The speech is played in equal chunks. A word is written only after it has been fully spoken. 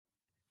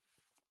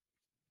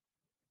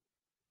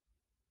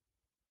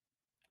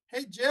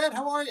Hey, Jed,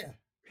 how are you?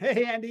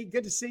 Hey, Andy,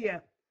 good to see you.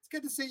 It's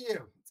good to see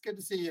you. It's good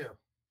to see you.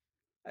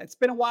 It's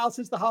been a while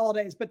since the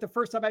holidays, but the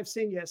first time I've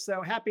seen you,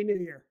 so Happy New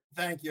Year.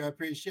 Thank you. I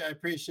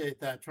appreciate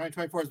that.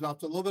 2024 is off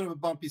to a little bit of a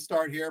bumpy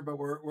start here, but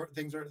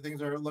things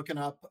are looking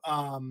up.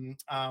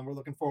 We're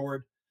looking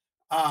forward.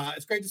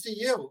 It's great to see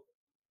you,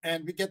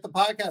 and we get the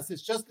podcast.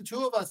 It's just the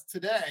two of us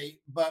today,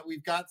 but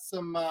we've got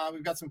some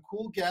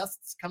cool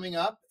guests coming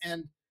up,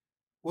 and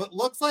what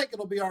looks like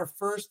it'll be our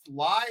first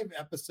live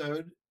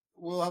episode.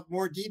 We'll have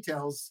more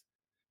details,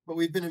 but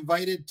we've been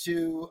invited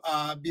to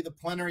be the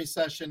plenary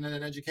session at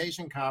an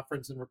education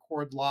conference and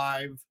record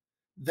live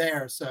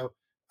there. So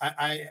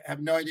I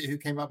have no idea who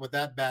came up with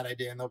that bad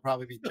idea, and they'll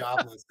probably be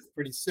jobless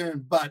pretty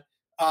soon. But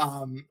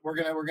we're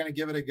gonna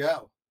give it a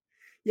go.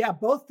 Yeah,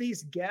 both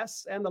these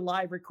guests and the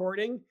live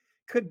recording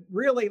could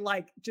really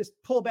just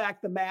pull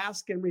back the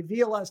mask and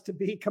reveal us to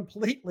be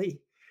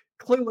completely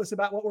clueless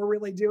about what we're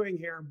really doing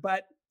here.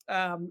 But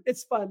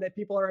it's fun that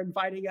people are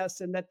inviting us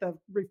and that the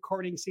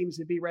recording seems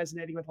to be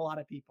resonating with a lot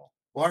of people.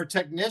 Well, our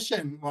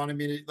technician wanted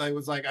me to like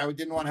was like I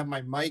didn't want to have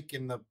my mic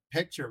in the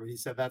picture, but he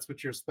said that's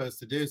what you're supposed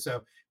to do.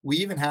 So we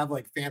even have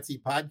like fancy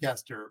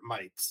podcaster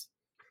mics.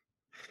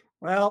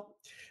 Well,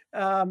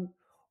 um,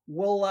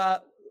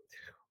 we'll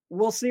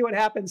we'll see what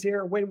happens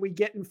here when we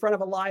get in front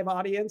of a live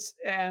audience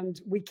and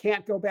we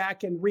can't go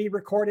back and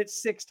re-record it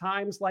 6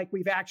 times like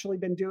we've actually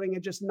been doing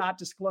and just not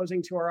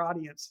disclosing to our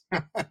audience.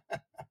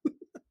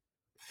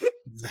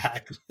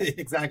 Exactly,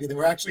 exactly.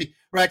 We're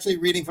actually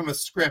reading from a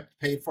script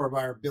paid for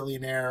by our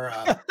billionaire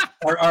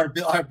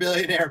our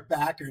billionaire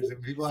backers,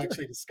 and people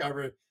actually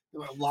discover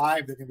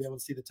live they're gonna be able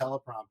to see the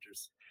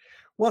teleprompters.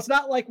 Well, it's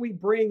not like we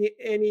bring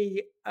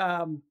any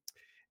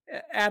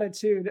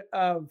attitude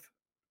of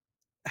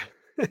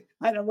I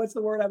don't know what's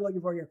the word I'm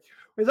looking for here.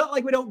 It's not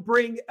like we don't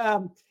bring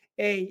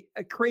a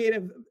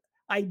creative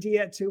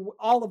idea to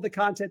all of the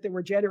content that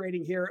we're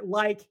generating here,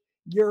 like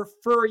your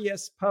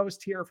furriest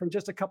post here from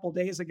just a couple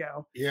days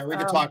ago. Yeah, we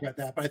could talk about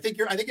that, but I think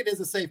it is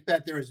a safe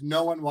bet. There is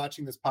no one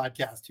watching this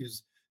podcast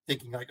who's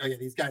thinking like, oh yeah,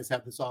 these guys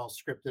have this all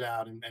scripted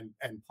out and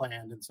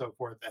planned and so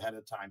forth ahead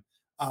of time.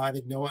 I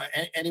think no one,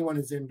 anyone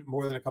who's in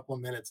more than a couple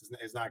of minutes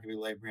is not going to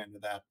be laboring under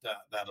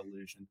that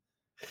illusion.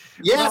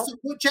 Yeah. Well,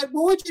 So, Chad,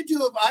 what would you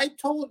do if I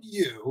told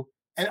you?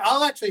 And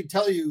I'll actually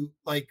tell you,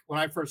 like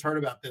when I first heard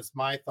about this,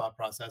 my thought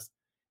process.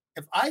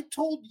 If I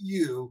told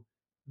you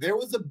there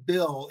was a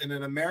bill in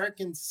an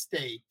American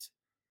state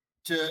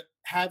to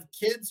have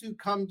kids who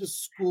come to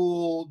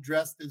school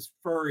dressed as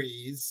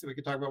furries, so we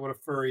could talk about what a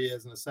furry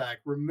is in a sec,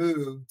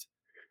 removed,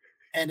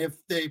 and if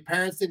the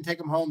parents didn't take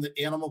them home, that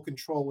animal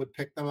control would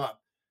pick them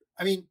up.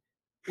 I mean,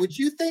 would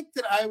you think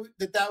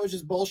that was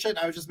just bullshit? And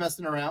I was just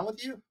messing around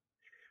with you,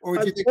 or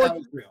would you think that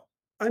was unfortunately, real?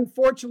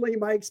 unfortunately,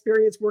 my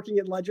experience working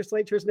in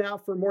legislatures now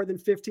for more than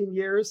 15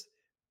 years,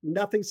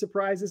 nothing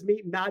surprises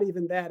me. Not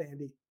even that,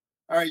 Andy.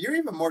 All right, you're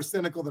even more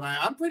cynical than I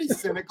am. I'm pretty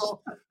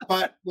cynical,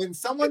 but when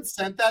someone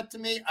sent that to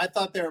me, I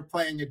thought they were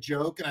playing a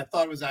joke, and I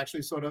thought it was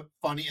actually sort of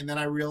funny. And then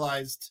I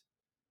realized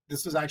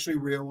this was actually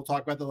real. We'll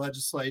talk about the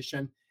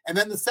legislation. And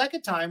then the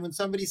second time, when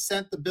somebody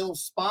sent the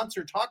bill's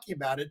sponsor talking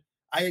about it,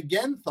 I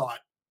again thought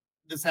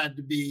this had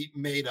to be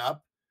made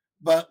up.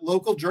 But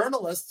local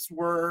journalists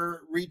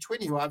were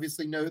retweeting, who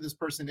obviously know who this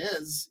person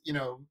is,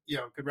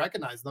 could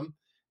recognize them,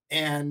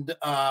 and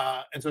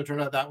so it turned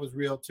out that was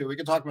real too. We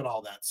can talk about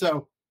all that.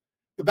 So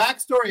the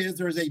backstory is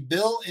there's a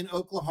bill in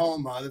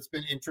Oklahoma that's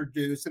been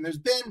introduced, and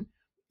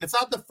it's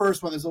not the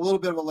first one. There's a little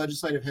bit of a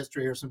legislative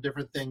history or some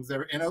different things that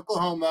are in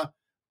Oklahoma.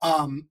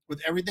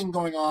 With everything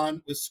going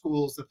on with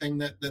schools, the thing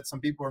that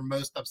some people are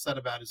most upset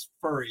about is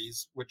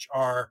furries, which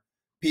are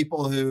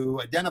people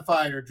who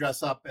identify or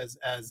dress up as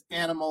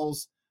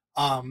animals.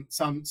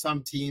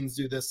 Some teens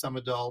do this, some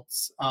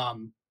adults.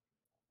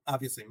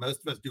 Obviously,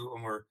 most of us do it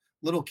when we're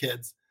little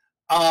kids.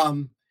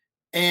 Um,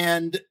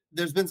 and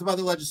there's been some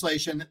other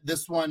legislation.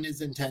 This one is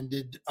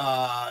intended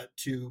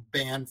to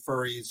ban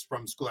furries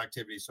from school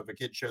activities. So if a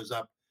kid shows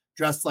up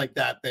dressed like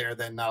that, they're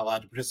then not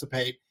allowed to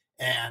participate.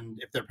 And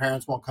if their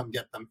parents won't come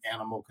get them,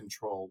 animal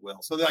control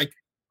will. So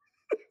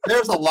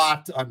there's a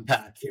lot to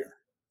unpack here.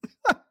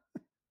 I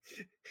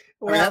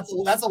mean,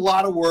 Well, that's a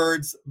lot of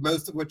words,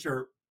 most of which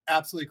are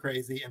absolutely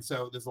crazy. And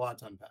so there's a lot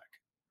to unpack.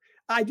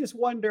 I just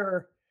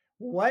wonder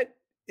what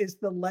is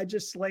the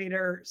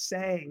legislator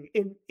saying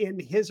in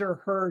his or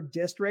her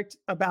district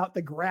about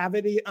the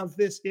gravity of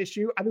this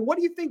issue? I mean, what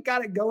do you think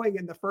got it going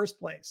in the first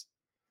place?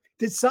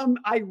 Did some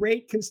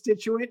irate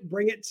constituent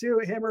bring it to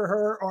him or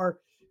her, or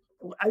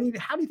I mean,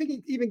 how do you think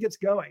it even gets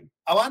going?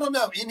 Oh, I don't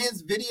know. In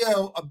his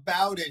video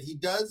about it, he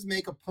does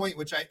make a point,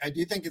 which I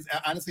do think is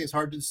honestly is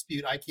hard to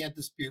dispute. I can't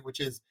dispute, which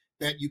is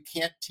that you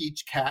can't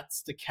teach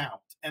cats to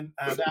count. And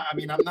I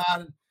mean, I'm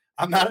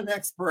not an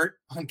expert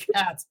on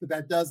cats, but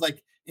that does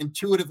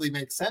intuitively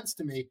make sense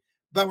to me.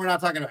 But we're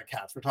not talking about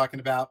cats. We're talking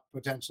about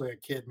potentially a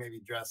kid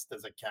maybe dressed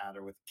as a cat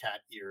or with cat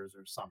ears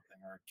or something,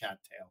 or a cat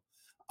tail.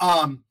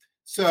 Um,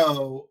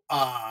 so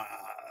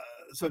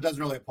so it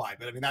doesn't really apply.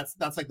 But I mean,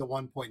 that's like the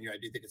one point here I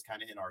do think is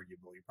kind of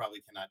inarguable. You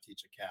probably cannot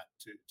teach a cat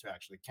to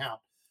actually count.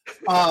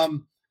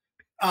 Um,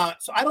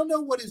 So I don't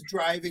know what is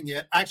driving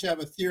it. I actually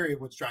have a theory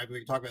of what's driving it. We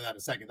can talk about that in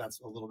a second.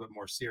 That's a little bit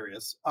more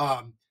serious.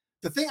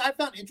 The thing I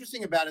found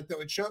interesting about it,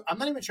 though, I'm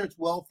not even sure it's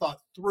well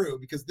thought through,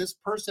 because this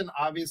person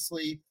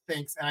obviously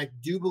thinks, and I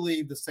do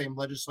believe the same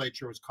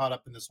legislature was caught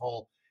up in this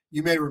whole,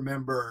 you may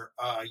remember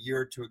a year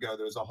or two ago,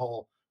 there was a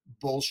whole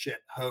bullshit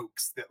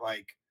hoax that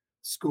like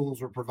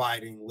schools were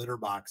providing litter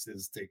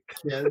boxes to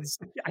kids.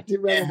 I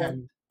do remember that.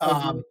 And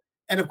I do.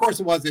 and of course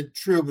it wasn't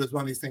true, but it was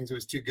one of these things that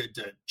was too good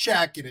to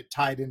check, and it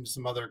tied into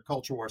some other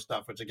culture war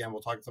stuff, which again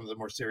we'll talk about some of the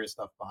more serious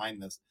stuff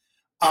behind this.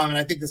 And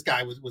I think this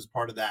guy was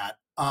part of that.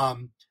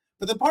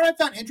 But the part I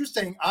found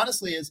interesting,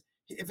 honestly, is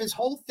if his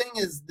whole thing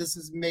is this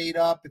is made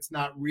up, it's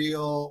not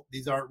real,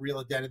 these aren't real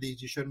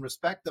identities, you shouldn't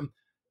respect them.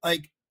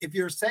 Like if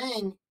you're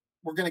saying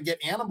we're going to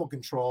get animal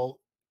control,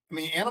 I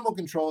mean, animal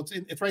control,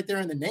 it's right there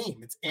in the name.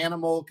 It's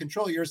animal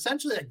control. You're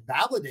essentially like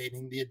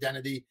validating the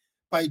identity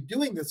by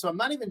doing this. So I'm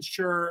not even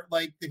sure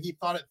like that he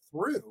thought it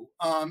through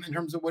in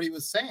terms of what he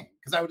was saying.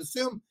 Because I would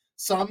assume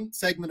some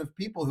segment of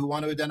people who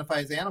want to identify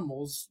as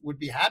animals would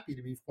be happy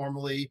to be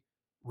formally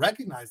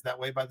recognized that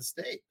way by the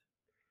state.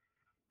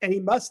 And he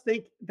must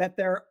think that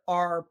there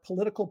are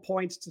political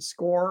points to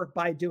score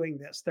by doing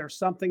this. There's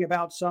something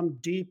about some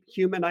deep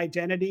human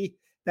identity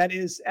that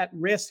is at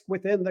risk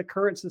within the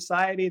current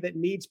society that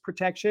needs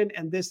protection.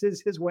 And this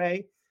is his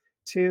way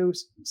to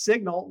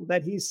signal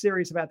that he's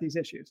serious about these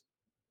issues.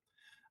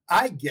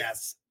 I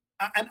guess.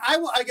 And I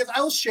guess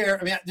I will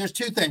share. I mean, there's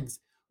two things.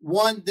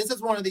 One, this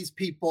is one of these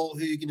people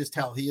who you can just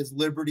tell he is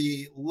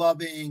liberty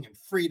loving and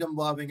freedom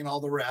loving and all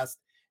the rest.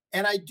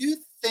 And I do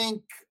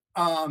think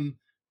an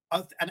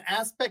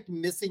aspect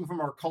missing from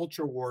our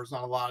culture wars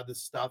on a lot of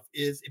this stuff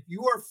is if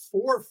you are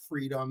for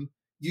freedom,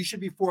 you should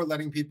be for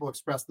letting people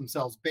express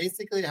themselves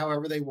basically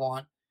however they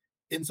want,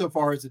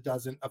 insofar as it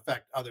doesn't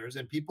affect others.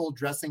 And people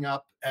dressing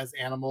up as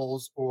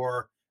animals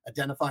or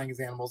identifying as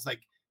animals,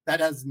 like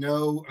that has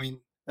no, I mean,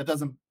 that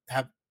doesn't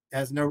have,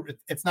 has no,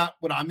 it's not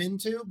what I'm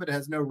into, but it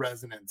has no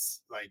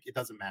resonance. Like it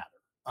doesn't matter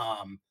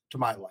to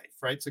my life,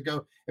 right? So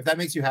go, if that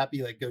makes you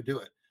happy, like go do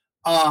it.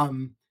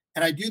 And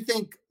I do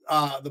think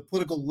the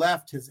political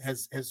left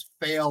has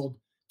failed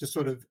to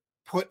sort of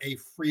put a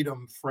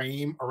freedom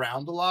frame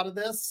around a lot of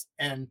this.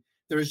 And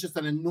there is just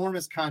an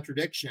enormous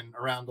contradiction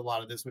around a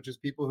lot of this, which is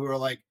people who are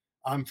like,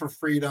 I'm for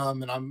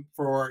freedom and I'm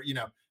for,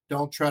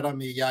 don't tread on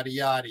me, yada,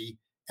 yada.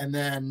 And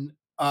then,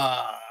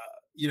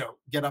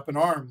 get up in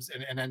arms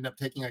and end up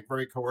taking like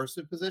very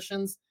coercive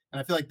positions. And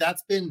I feel like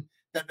that's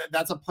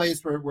a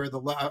place where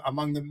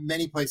among the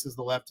many places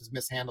the left has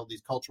mishandled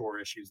these cultural war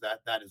issues,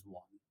 that is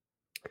one.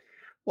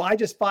 Well, I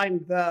just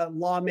find the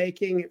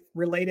lawmaking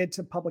related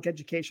to public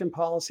education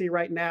policy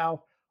right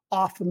now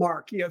off the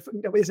mark.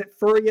 Is it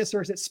furious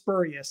or is it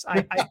spurious?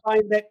 I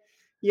find that,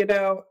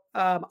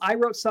 I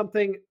wrote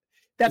something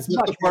that's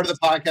much the part of the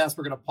podcast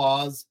we're going to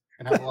pause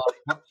and have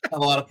a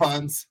lot of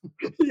puns.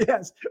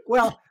 Yes.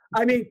 Well,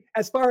 I mean,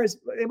 as far as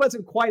it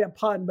wasn't quite a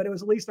pun, but it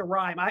was at least a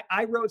rhyme.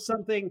 I wrote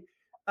something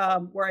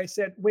where I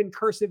said when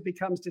cursive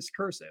becomes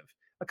discursive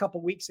a couple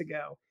weeks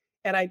ago.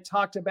 And I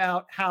talked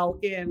about how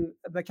in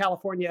the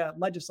California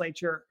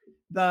legislature,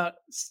 the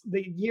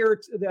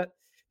 6-year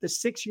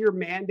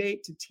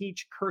mandate to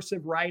teach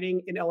cursive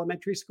writing in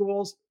elementary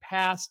schools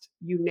passed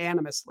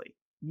unanimously.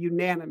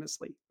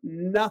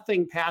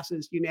 Nothing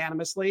passes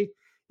unanimously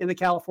in the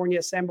California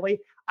Assembly.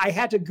 I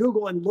had to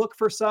Google and look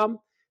for some.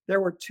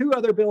 There were 2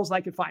 other bills I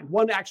could find.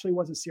 One actually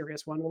was a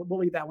serious one. We'll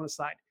leave that one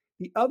aside.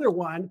 The other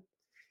one,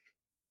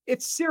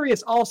 it's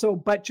serious also,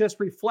 but just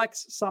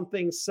reflects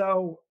something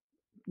so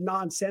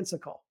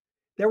nonsensical.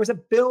 There was a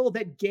bill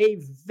that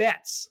gave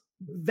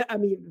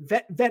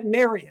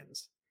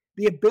veterinarians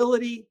the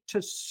ability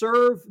to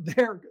serve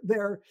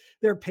their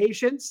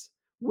patients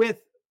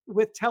with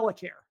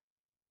telecare.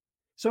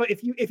 So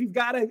if you've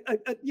got a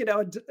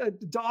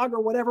dog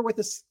or whatever with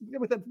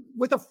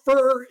a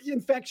fur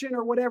infection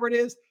or whatever it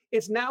is,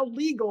 it's now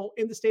legal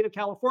in the state of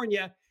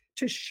California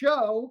to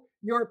show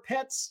your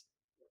pet's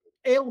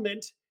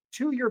ailment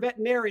to your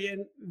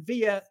veterinarian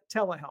via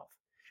telehealth.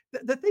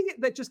 The thing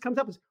that just comes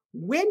up is,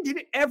 when did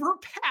it ever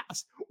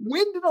pass?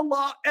 When did a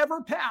law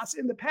ever pass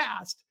in the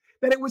past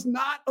that it was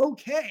not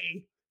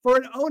okay for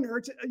an owner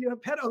to,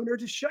 pet owner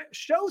to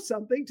show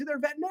something to their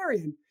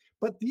veterinarian?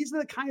 But these are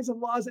the kinds of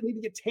laws that need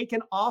to get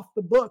taken off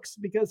the books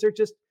because they're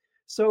just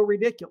so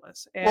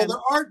ridiculous. And well,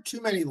 there are too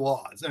many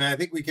laws, and I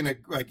think we can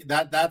like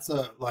that. I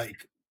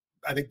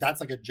think that's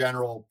like a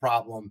general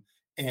problem,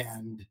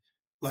 and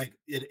like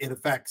it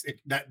affects it,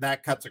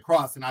 that cuts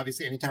across. And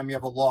obviously anytime you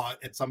have a law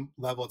at some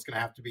level, it's going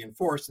to have to be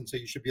enforced. And so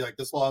you should be like,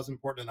 this law is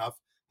important enough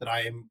that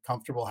I am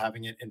comfortable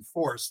having it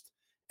enforced.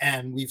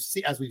 And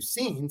as we've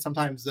seen,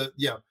 sometimes that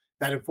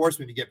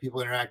enforcement, you get people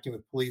interacting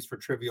with police for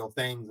trivial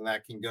things, and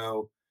that can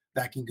go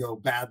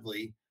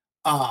badly.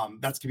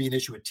 That's going to be an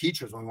issue with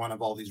teachers when we want to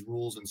have all these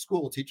rules in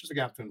school. Teachers are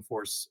going to have to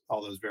enforce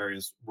all those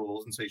various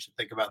rules. And so you should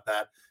think about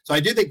that. So I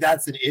do think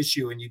that's an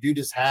issue. And you do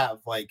just have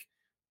like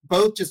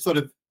both just sort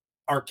of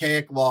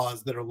archaic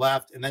laws that are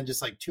left, and then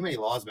just like too many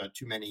laws about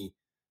too many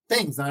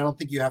things. And I don't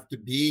think you have to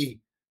be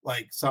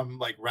like some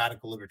like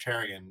radical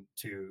libertarian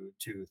to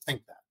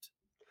think that.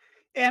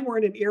 And we're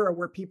in an era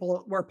where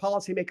where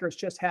policymakers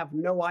just have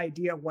no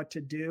idea what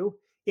to do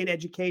in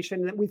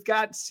education. And we've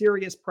got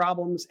serious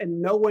problems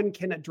and no one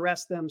can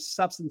address them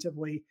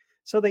substantively.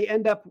 So they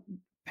end up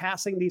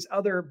passing these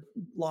other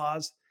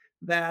laws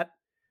that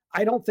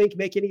I don't think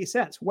make any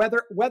sense.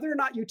 Whether or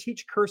not you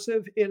teach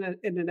cursive in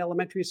an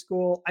elementary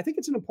school, I think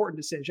it's an important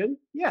decision.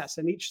 Yes,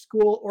 and each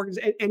school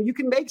organization, and you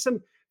can make some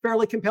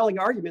fairly compelling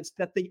arguments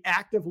that the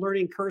act of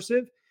learning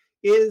cursive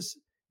is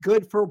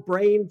good for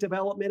brain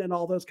development and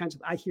all those kinds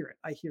of. I hear it.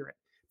 I hear it.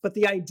 But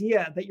the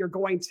idea that you're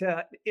going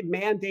to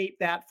mandate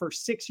that for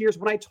 6 years,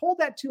 when I told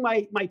that to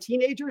my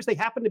teenagers, they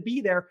happened to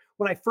be there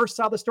when I first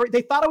saw the story.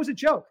 They thought it was a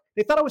joke.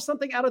 They thought it was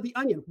something out of The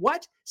Onion.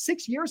 What?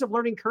 6 years of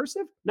learning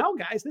cursive? No,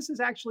 guys, this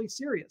is actually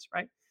serious,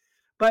 right?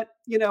 But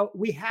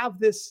we have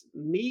this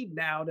need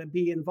now to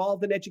be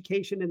involved in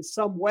education in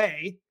some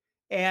way.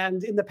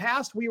 And in the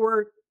past, we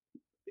were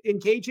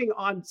engaging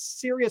on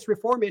serious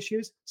reform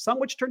issues, some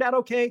which turned out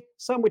okay,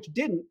 some which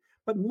didn't.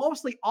 But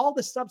mostly all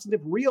the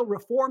substantive real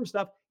reform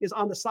stuff is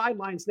on the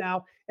sidelines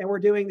now. And we're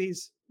doing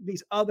these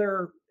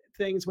other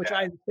things, which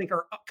I think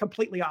are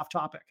completely off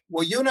topic.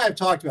 Well, you and I have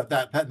talked about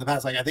that in the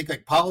past. Like, I think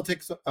like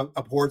politics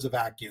abhors a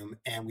vacuum,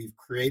 and we've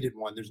created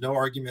one. There's no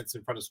arguments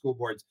in front of school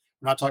boards.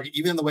 We're not talking,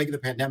 even in the wake of the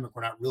pandemic,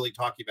 we're not really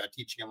talking about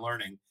teaching and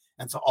learning.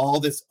 And so all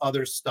this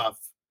other stuff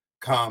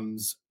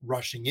comes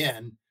rushing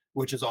in,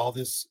 which is all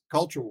this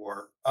culture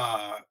war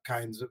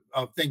kinds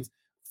of things.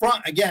 From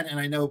again, and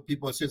I know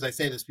people, as soon as I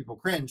say this, people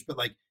cringe, but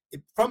like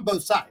from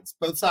both sides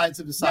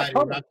have decided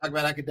we're not talking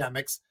about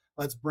academics.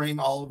 Let's bring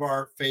all of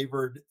our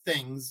favored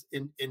things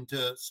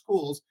into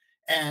schools,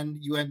 and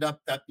you end up,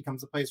 that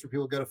becomes a place where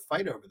people go to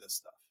fight over this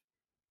stuff.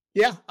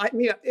 Yeah, I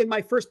mean, in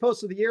my first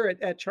post of the year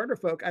at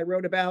Charterfolk, I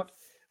wrote about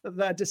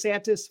the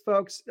DeSantis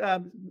folks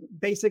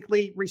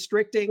basically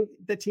restricting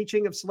the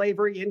teaching of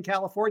slavery in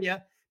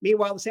California.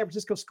 Meanwhile, the San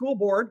Francisco School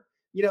Board,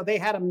 they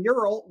had a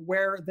mural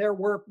where there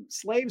were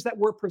slaves that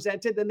were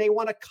presented, and they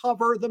want to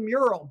cover the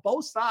mural.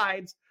 Both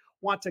sides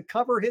want to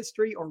cover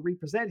history or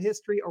represent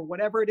history or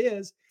whatever it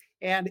is.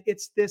 And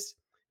it's this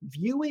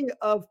viewing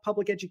of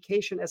public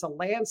education as a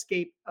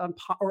landscape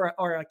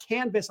or a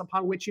canvas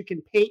upon which you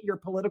can paint your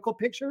political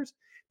pictures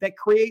that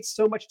creates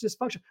so much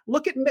dysfunction.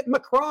 Look at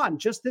Macron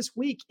just this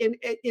week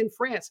in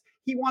France.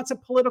 He wants a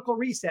political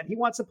reset. He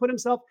wants to put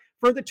himself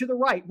further to the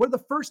right. What are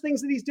the first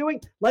things that he's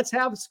doing? Let's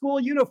have school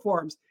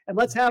uniforms, and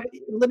let's have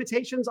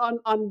limitations on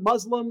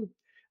Muslim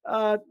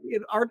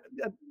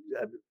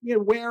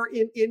wear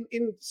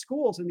in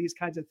schools and these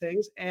kinds of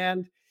things.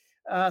 And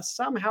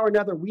somehow or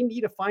another, we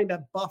need to find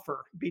a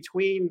buffer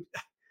between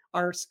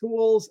our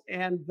schools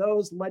and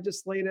those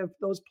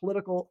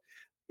political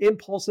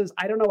impulses.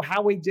 I don't know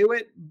how we do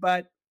it,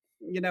 but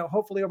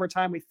hopefully over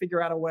time we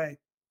figure out a way.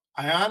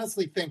 I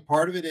honestly think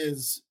part of it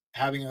is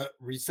having a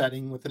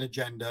resetting with an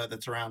agenda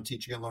that's around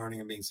teaching and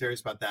learning and being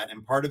serious about that.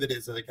 And part of it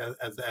is, like,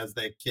 as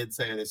the kids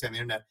say, they say on the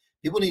internet,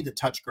 people need to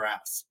touch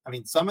grass. I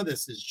mean, some of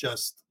this is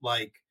just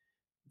like,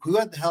 who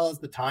the hell has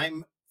the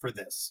time for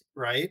this,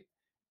 right?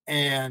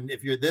 And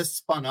if you're this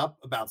spun up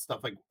about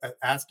stuff, like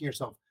asking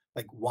yourself,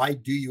 like, why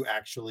do you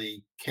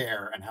actually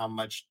care, and how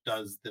much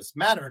does this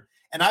matter?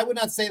 And I would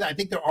not say that. I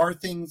think there are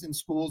things in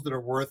schools that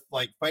are worth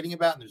like fighting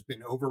about, and there's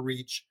been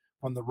overreach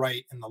from the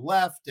right and the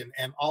left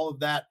and all of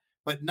that.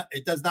 But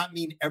it does not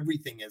mean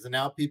everything is. And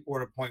now people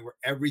are at a point where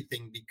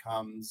everything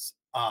becomes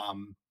a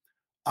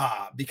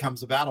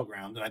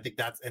battleground. And I think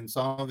and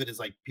some of it is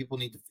like, people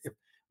need to, if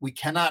we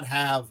cannot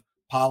have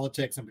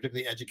politics, and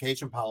particularly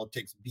education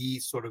politics, be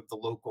sort of the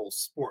local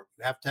sport.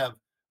 You have to have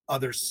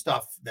other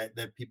stuff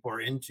that people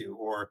are into,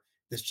 or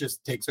this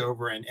just takes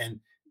over, and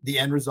the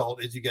end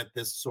result is you get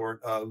this sort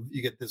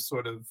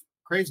of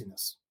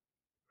craziness.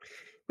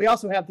 We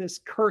also have this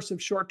curse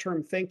of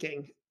short-term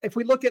thinking. If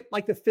we look at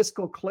like the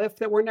fiscal cliff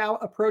that we're now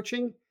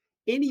approaching,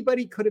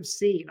 anybody could have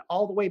seen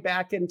all the way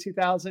back in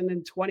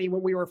 2020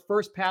 when we were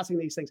first passing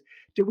these things.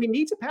 Do we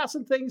need to pass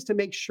some things to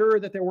make sure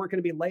that there weren't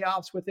going to be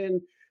layoffs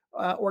within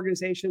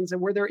organizations?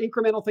 And were there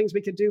incremental things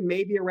we could do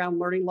maybe around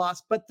learning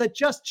loss? But the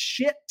just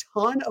shit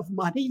ton of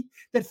money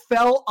that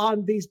fell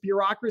on these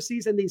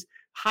bureaucracies and these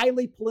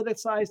highly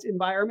politicized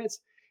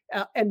environments,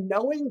 and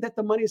knowing that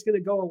the money is going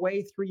to go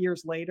away 3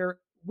 years later,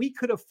 we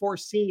could have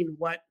foreseen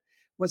what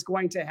was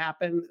going to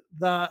happen.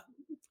 The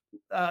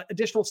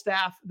additional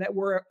staff that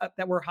were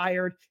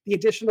hired, the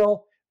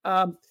additional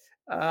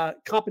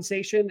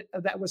compensation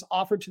that was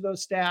offered to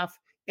those staff,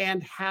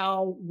 and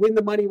how when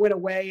the money went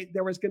away,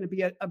 there was going to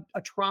be a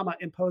trauma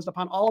imposed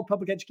upon all of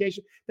public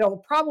education that will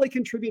probably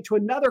contribute to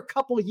another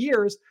couple of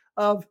years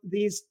of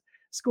these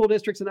school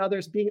districts and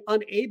others being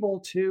unable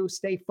to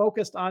stay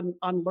focused on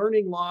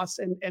learning loss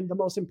and the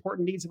most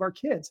important needs of our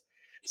kids.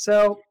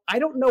 So I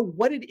don't know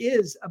what it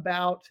is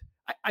about.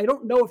 I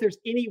don't know if there's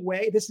any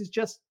way this is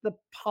just the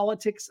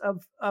politics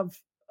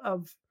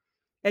of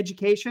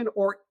education,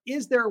 or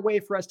is there a way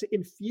for us to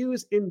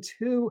infuse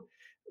into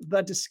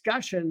the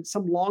discussion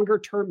some longer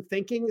term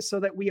thinking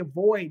so that we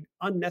avoid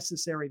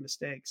unnecessary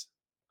mistakes?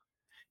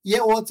 Yeah,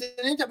 well,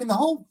 I mean,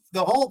 the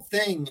whole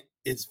thing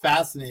is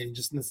fascinating,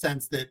 just in the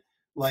sense that,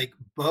 like,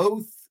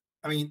 both.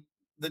 I mean,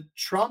 the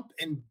Trump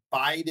and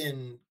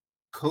Biden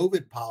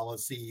COVID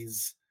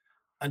policies,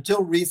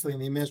 until recently,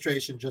 the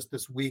administration just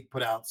this week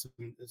put out some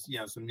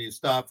new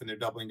stuff, and they're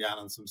doubling down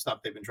on some stuff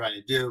they've been trying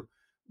to do.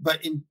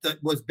 But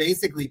that was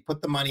basically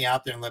put the money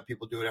out there and let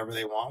people do whatever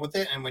they want with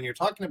it. And when you're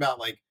talking about,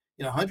 like,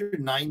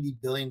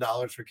 $190 billion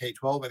for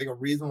K-12, I think a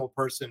reasonable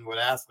person would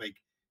ask,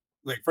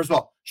 like, first of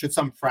all, should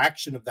some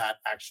fraction of that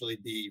actually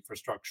be for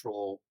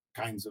structural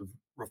kinds of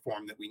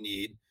reform that we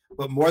need?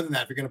 But more than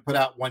that, if you're going to put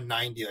out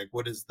 190, like,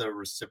 what is the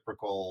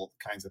reciprocal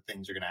kinds of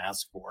things you're going to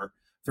ask for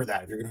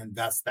that? If you're going to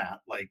invest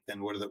that, like,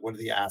 then what are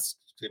the asks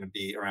going to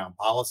be around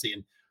policy?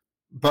 And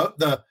but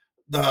the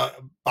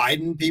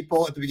Biden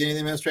people at the beginning of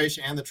the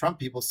administration and the Trump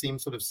people seem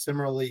sort of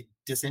similarly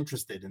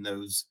disinterested in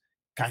those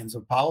kinds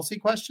of policy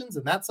questions,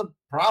 and that's a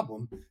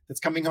problem that's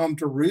coming home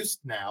to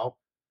roost now.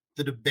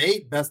 The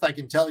debate, best I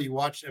can tell, you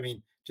watch. I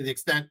mean, to the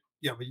extent,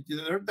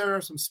 there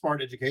are some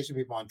smart education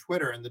people on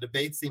Twitter, and the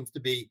debate seems to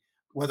be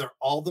whether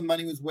all the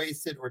money was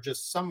wasted or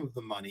just some of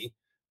the money.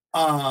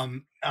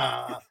 Um,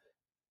 uh,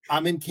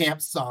 I'm in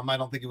camp some. I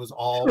don't think it was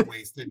all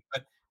wasted,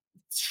 but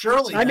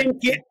surely I'm in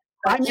that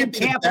I'm in can't be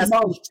the camp best.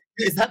 most.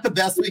 Is that the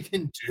best we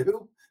can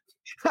do?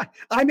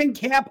 I'm in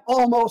camp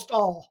almost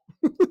all.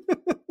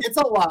 It's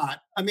a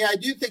lot. I mean, I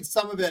do think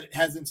some of it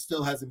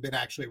still hasn't been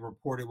actually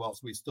reported well,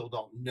 so we still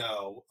don't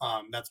know.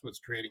 That's what's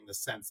creating the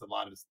sense that a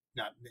lot of it's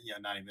not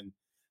even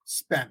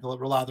spent. A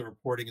lot of the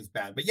reporting is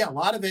bad, but yeah, a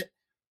lot of it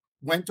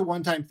went to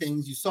one-time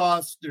things. You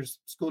saw there's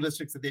school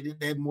districts that they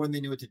had more than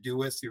they knew what to do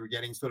with. So you were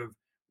getting sort of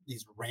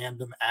these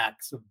random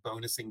acts of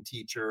bonusing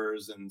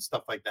teachers and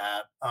stuff like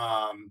that.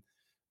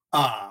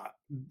 Uh,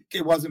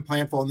 it wasn't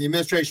planful. And the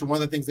administration,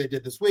 one of the things they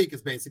did this week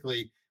is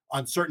basically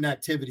on certain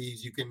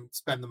activities, you can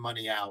spend the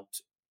money out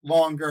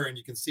longer, and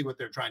you can see what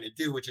they're trying to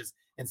do, which is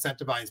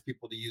incentivize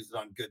people to use it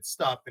on good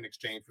stuff in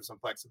exchange for some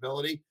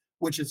flexibility,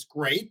 which is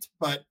great.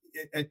 But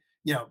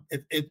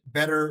it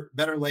better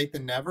late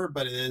than never.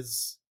 But it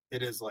is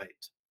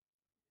late.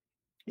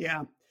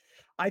 Yeah.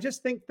 I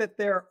just think that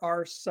there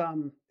are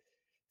some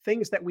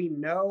things that we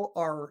know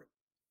are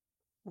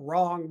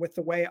wrong with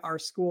the way our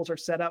schools are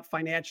set up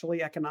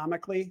financially,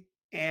 economically.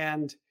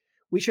 And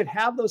we should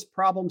have those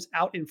problems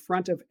out in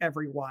front of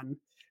everyone,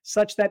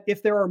 such that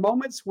if there are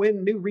moments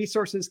when new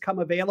resources come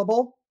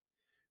available,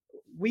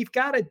 we've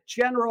got a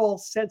general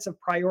sense of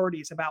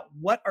priorities about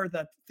what are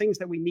the things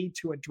that we need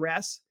to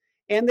address.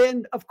 And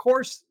then, of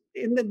course,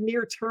 in the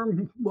near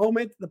term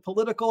moment, the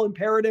political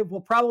imperative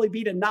will probably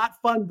be to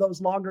not fund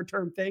those longer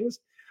term things,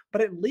 but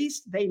at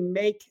least they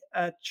make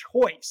a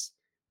choice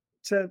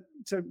to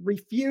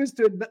refuse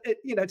to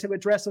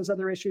address those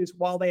other issues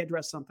while they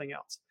address something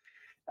else.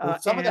 Well,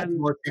 some of that's And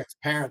more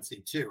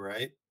transparency too,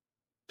 right?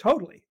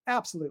 totally,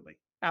 absolutely,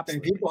 And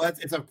absolutely. people,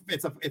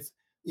 it's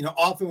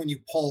often when you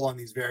poll on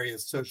these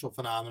various social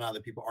phenomena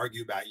that people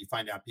argue about, you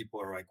find out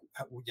people are like,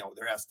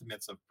 their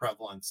estimates of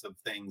prevalence of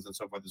things and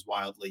so forth is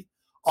wildly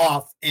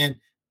off, and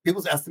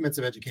people's estimates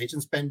of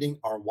education spending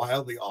are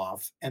wildly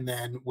off. And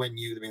then I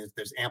mean,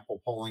 there's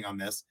ample polling on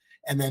this,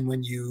 and then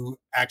when you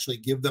actually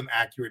give them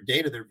accurate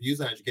data, their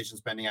views on education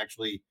spending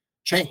actually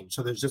change.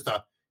 So there's just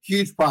a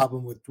huge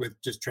problem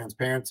with just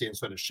transparency and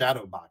sort of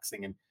shadow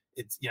boxing. And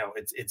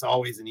it's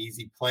always an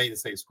easy play to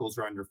say schools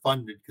are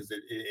underfunded because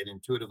it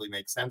intuitively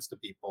makes sense to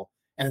people,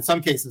 and in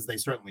some cases they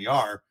certainly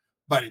are,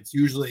 but it's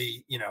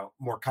usually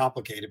more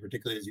complicated,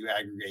 particularly as you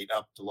aggregate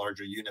up to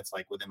larger units,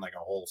 like within like a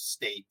whole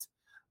state,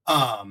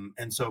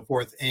 and so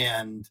forth.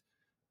 And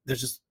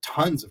there's just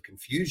tons of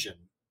confusion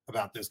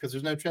about this because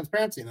there's no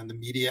transparency, and then the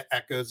media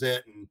echoes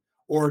it,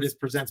 or it just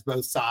presents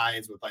both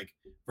sides with like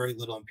very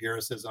little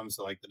empiricism.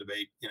 So like the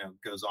debate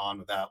goes on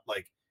without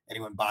like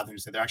anyone bothering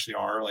to say there actually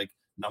are like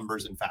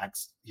numbers and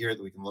facts here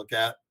that we can look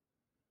at.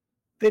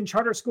 Then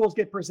charter schools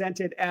get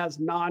presented as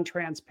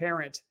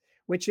non-transparent,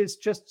 which is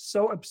just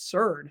so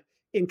absurd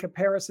in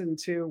comparison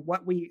to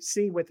what we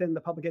see within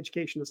the public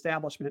education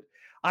establishment.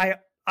 I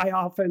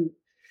often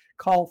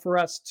call for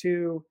us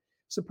to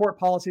support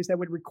policies that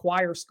would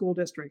require school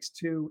districts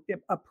to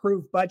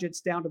approve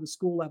budgets down to the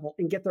school level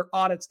and get their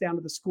audits down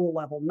to the school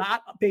level,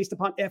 not based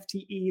upon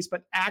FTEs,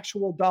 but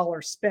actual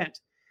dollars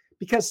spent.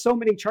 Because so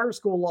many charter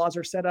school laws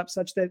are set up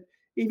such that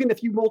even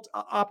if you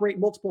operate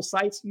multiple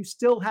sites, you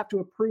still have to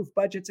approve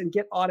budgets and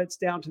get audits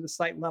down to the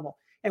site level.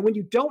 And when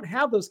you don't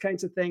have those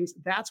kinds of things,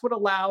 that's what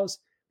allows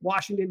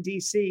Washington,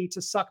 D.C.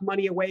 to suck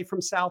money away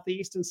from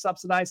Southeast and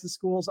subsidize the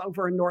schools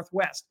over in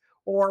Northwest,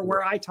 or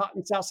where I taught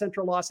in South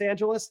Central Los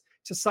Angeles,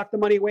 to suck the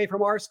money away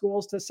from our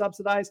schools to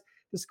subsidize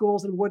the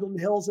schools in Woodland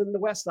Hills and the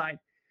West Side.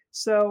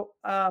 So,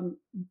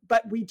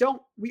 but we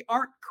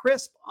aren't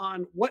crisp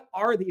on what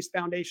are these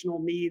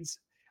foundational needs.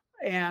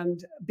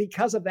 And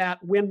because of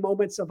that, when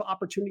moments of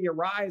opportunity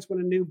arise,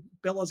 when a new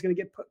bill is going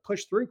to get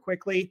pushed through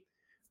quickly,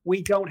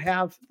 we don't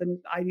have the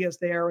ideas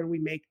there, and we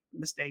make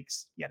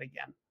mistakes yet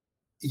again.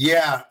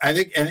 Yeah, I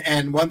think,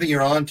 and one thing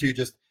you're on to,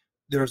 just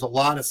there's a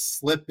lot of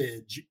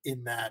slippage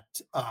in that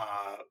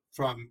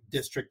from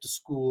district to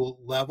school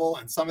level.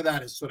 And some of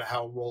that is sort of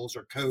how roles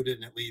are coded,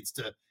 and it leads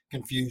to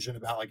confusion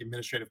about like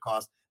administrative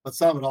costs. But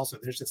some of it also,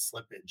 there's just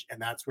slippage.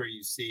 And that's where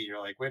you see,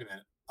 you're like, wait a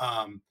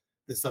minute,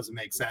 this doesn't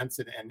make sense.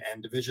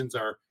 And divisions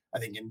are, I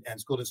think, and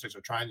school districts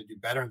are trying to do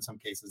better in some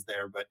cases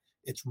there, but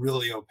it's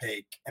really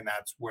opaque. And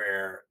that's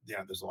where,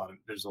 there's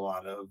a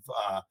lot of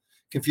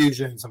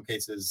confusion, in some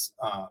cases,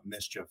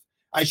 mischief.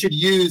 I should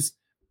use,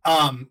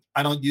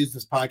 I don't use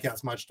this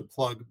podcast much to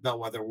plug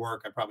bellwether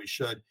work. I probably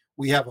should.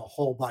 We have a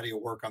whole body of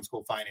work on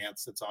school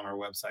finance that's on our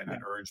website. Yeah.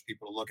 I'd urge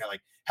people to look at,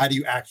 like, how do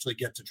you actually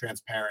get to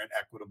transparent,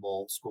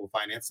 equitable school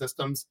finance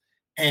systems?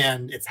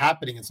 And it's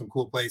happening in some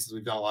cool places.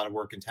 We've done a lot of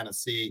work in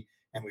Tennessee,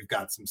 and we've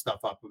got some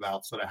stuff up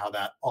about sort of how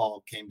that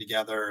all came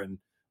together. And,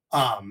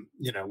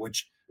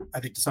 which I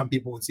think to some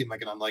people would seem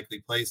like an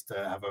unlikely place to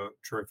have a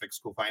terrific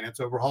school finance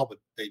overhaul, but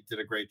they did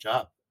a great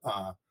job.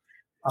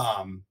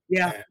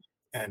 Yeah.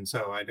 And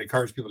so I'd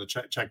encourage people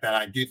to check that.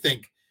 I do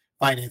think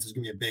finance is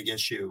going to be a big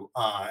issue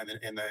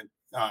in the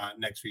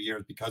next few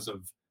years because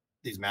of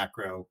these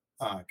macro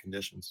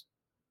conditions.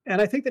 And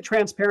I think the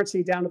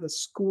transparency down to the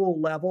school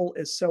level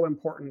is so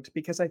important,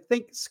 because I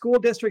think school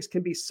districts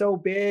can be so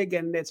big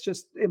and it's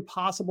just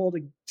impossible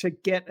to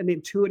get an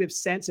intuitive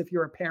sense, if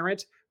you're a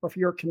parent or if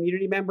you're a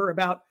community member,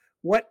 about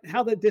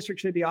how the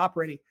district should be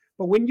operating.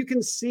 But when you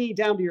can see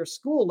down to your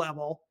school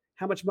level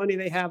how much money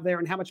they have there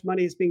and how much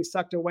money is being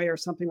sucked away or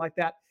something like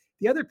that.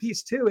 The other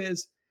piece too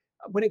is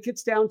when it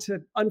gets down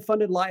to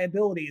unfunded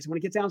liabilities, when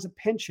it gets down to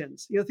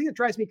pensions, the thing that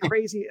drives me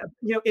crazy,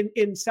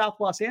 in South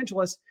Los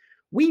Angeles,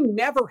 we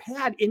never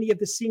had any of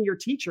the senior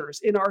teachers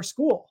in our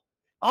school.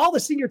 All the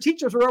senior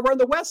teachers were over on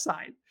the West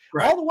Side.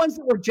 Right. All the ones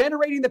that were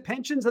generating the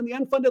pensions and the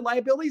unfunded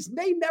liabilities,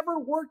 they never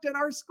worked in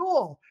our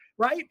school,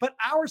 right? But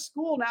our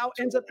school now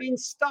ends up being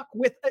stuck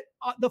with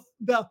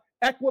the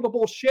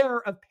equitable share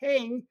of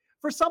paying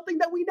for something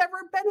that we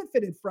never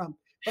benefited from.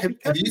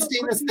 Have you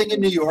seen this thing in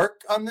New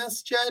York on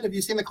this, Jed? Have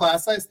you seen the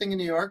class size thing in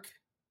New York?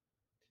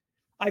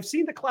 I've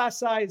seen the class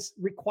size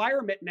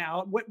requirement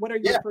now. What are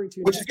you referring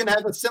to? Which is going to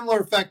have a similar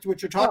effect to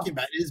what you're talking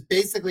about. It is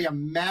basically a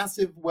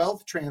massive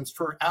wealth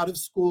transfer out of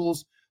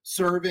schools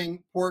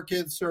serving poor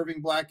kids,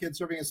 serving Black kids,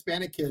 serving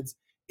Hispanic kids,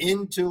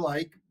 into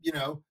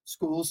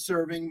schools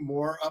serving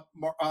more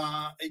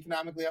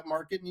economically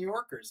upmarket New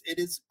Yorkers. It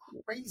is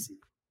crazy.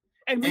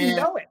 And we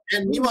know it.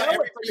 And meanwhile,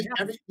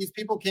 these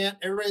people can't.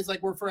 Everybody's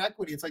like, we're for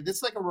equity. It's like, this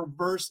is like a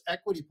reverse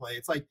equity play.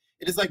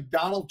 It is like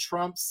Donald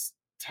Trump's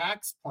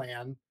tax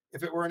plan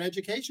if it were an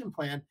education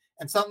plan,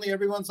 and suddenly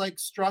everyone's like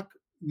struck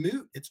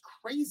moot. It's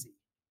crazy.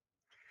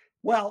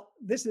 Well,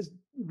 this is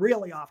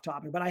really off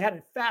topic, but I had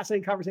a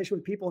fascinating conversation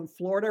with people in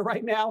Florida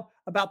right now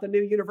about the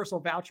new universal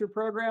voucher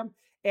program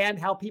and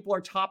how people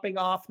are topping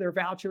off their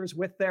vouchers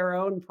with their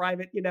own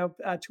private,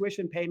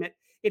 tuition payment.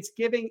 It's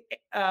giving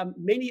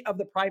many of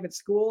the private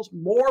schools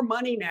more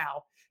money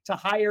now to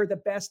hire the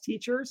best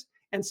teachers.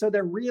 And so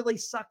they're really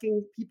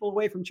sucking people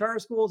away from charter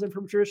schools and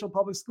from traditional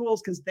public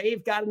schools because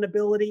they've got an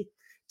ability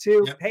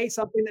to pay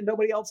something that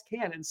nobody else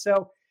can. And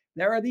so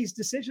there are these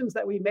decisions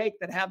that we make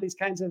that have these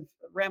kinds of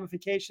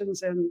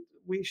ramifications, and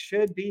we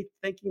should be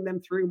thinking them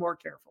through more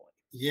carefully.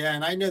 Yeah,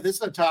 and I know this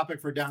is a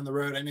topic for down the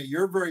road. I know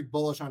you're very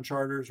bullish on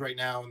charters right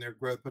now and their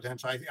growth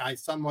potential. I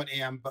somewhat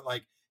am, but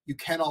you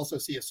can also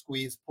see a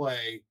squeeze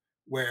play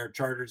where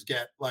charters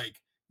get,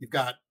 you've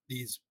got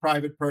these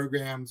private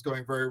programs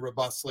going very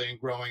robustly and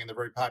growing, and they're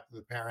very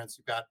popular with parents.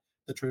 You've got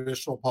the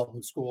traditional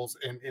public schools,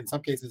 and in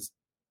some cases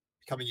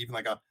becoming even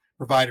like a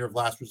provider of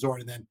last resort,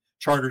 and then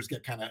charters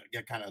get kind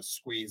of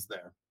squeezed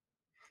there.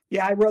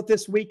 Yeah, I wrote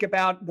this week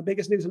about the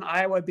biggest news in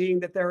Iowa being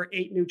that there are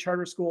 8 new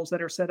charter schools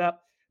that are set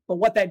up. But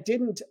what that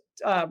didn't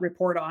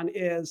report on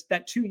is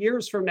that 2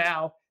 years from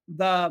now,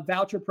 the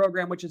voucher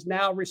program, which is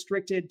now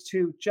restricted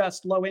to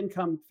just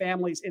low-income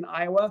families in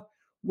Iowa,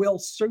 will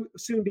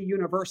soon be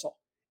universal.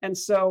 And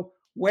so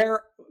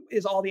where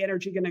is all the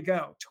energy going to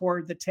go?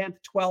 Toward the 10th,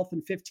 12th,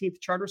 and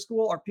 15th charter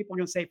school? Are people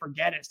going to say,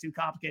 forget it, it's too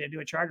complicated to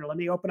do a charter, let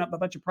me open up a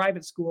bunch of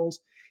private schools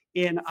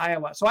in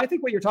Iowa? So I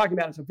think what you're talking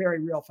about is a very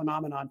real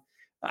phenomenon.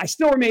 I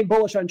still remain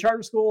bullish on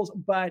charter schools,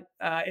 but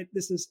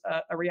this is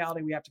a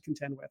reality we have to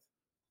contend with.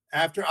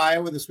 After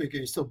Iowa this week, are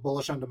you still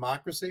bullish on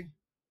democracy?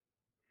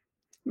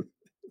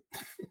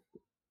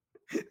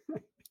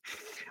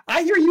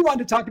 I hear you want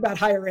to talk about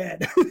higher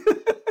ed.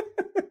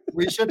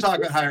 We should talk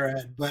about higher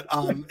ed, but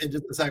in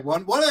just a second.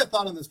 One other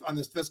thought on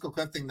this fiscal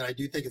cliff thing that I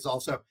do think is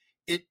also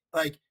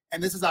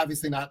and this is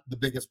obviously not the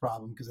biggest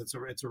problem because it's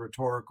a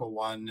rhetorical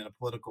one and a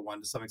political one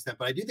to some extent,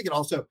 but I do think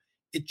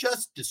it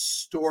just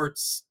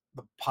distorts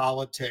the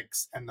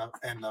politics and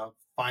the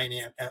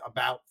finance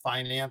about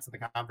finance and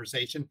the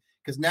conversation,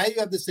 because now you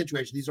have this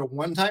situation. These are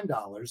one-time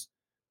dollars,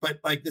 but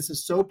this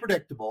is so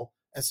predictable.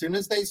 As soon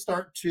as they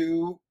start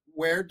to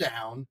wear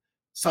down,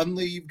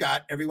 suddenly you've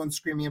got everyone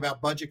screaming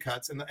about budget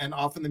cuts, and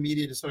often the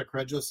media just sort of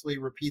credulously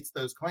repeats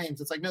those claims.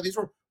 It's like, no, these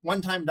were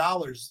one-time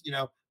dollars,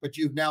 but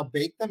you've now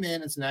baked them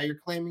in, and so now you're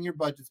claiming your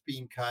budget's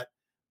being cut.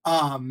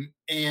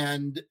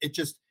 And it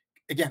just,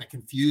 again, it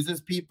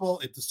confuses people.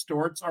 It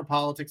distorts our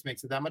politics,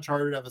 makes it that much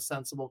harder to have a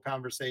sensible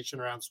conversation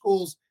around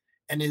schools.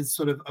 and is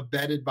sort of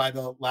abetted by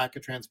the lack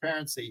of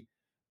transparency.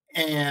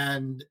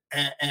 And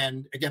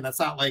again, that's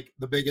not like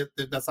the biggest,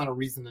 that's not a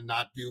reason to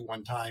not do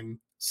one-time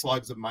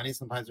slugs of money.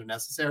 Sometimes they're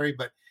necessary,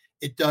 but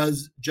it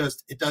does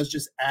just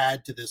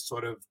add to this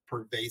sort of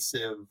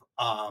pervasive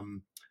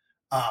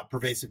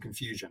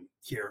confusion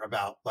here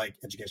about like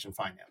education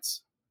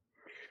finance.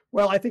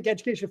 Well, I think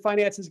education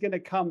finance is going to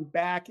come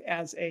back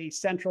as a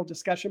central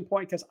discussion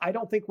point because I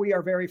don't think we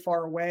are very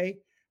far away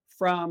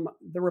from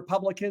the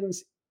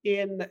Republicans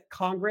in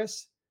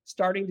Congress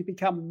starting to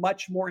become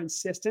much more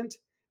insistent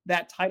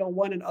that Title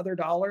I and other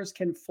dollars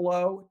can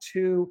flow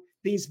to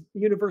these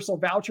universal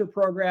voucher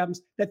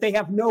programs that they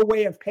have no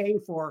way of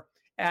paying for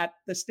at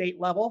the state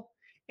level.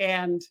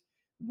 And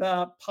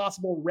the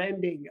possible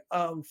rending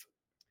of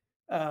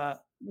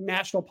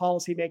national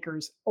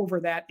policymakers over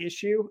that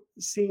issue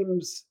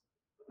seems,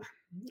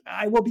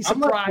 I will be I'm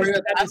not surprised. worried.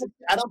 That I is, don't,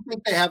 I don't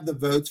think they have the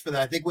votes for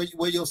that. I think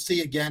what you'll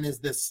see again is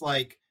this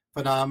like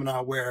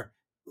phenomena where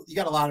you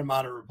got a lot of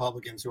moderate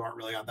Republicans who aren't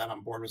really on that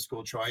on board with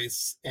school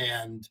choice,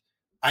 and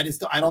I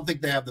don't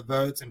think they have the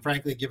votes. And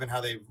frankly, given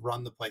how they've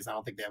run the place, I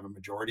don't think they have a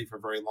majority for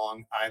very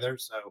long either.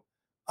 So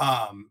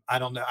I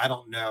don't know. I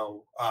don't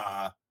know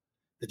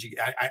that you.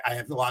 I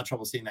have a lot of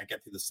trouble seeing that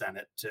get through the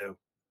Senate too.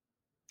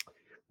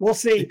 we'll It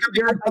see. could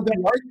become something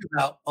we argue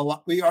about a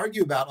lot. We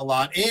argue about a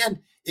lot, and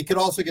it could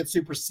also get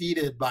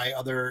superseded by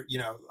other,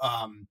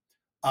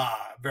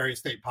 various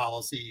state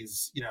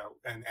policies,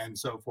 and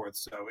so forth.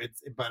 So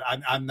but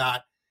I'm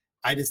not.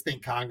 I just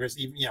think Congress,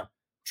 even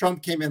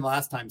Trump came in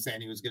last time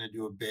saying he was going to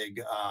do a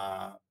big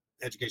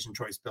education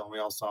choice bill, and we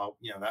all saw,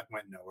 that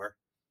went nowhere.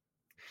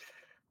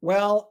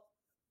 Well,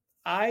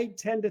 I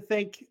tend to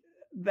think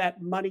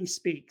that money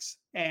speaks.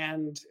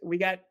 And we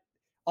got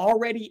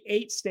already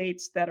 8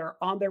 states that are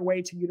on their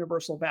way to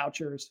universal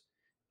vouchers.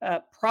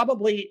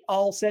 Probably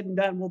all said and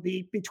done will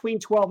be between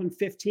 12 and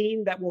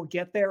 15 that will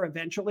get there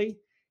eventually.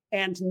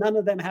 And none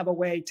of them have a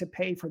way to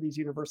pay for these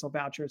universal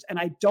vouchers. And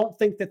I don't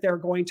think that they're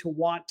going to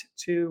want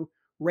to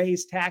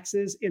raise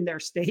taxes in their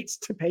states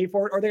to pay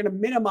for it, or they're going to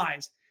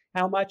minimize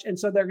how much. And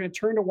so they're going to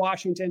turn to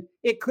Washington.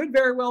 It could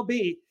very well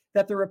be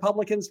that the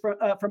Republicans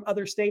from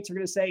other states are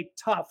going to say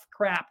tough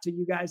crap to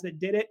you guys that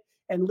did it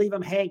and leave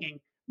them hanging.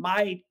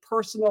 My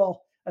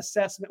personal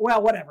assessment,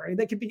 well, whatever. It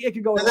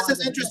could go. Now, this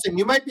is interesting.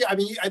 You might be. I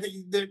mean, I think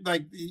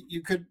like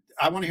you could.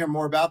 I want to hear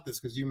more about this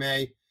because you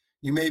may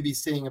be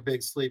seeing a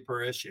big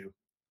sleeper issue.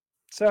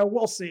 So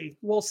we'll see.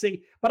 We'll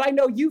see. But I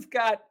know you've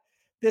got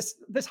this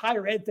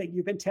higher ed thing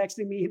you've been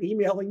texting me and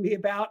emailing me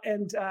about,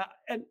 and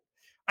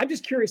I'm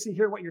just curious to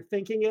hear what your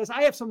thinking is.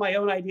 I have some of my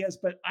own ideas,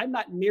 but I'm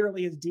not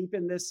nearly as deep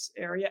in this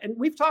area. And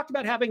we've talked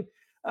about having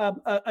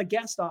a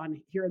guest on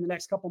here in the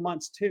next couple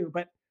months too.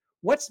 But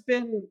what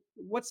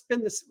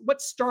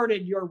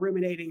started your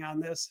ruminating on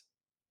this?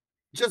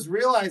 Just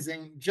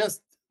realizing,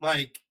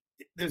 like,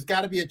 there's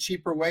got to be a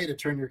cheaper way to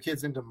turn your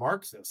kids into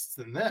Marxists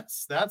than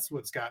this. That's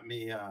what's got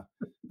me.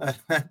 That's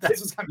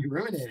what's got me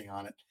ruminating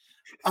on it.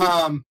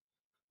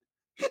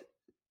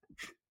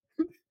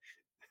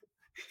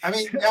 I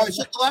mean, it's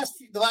just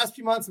the last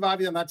few months of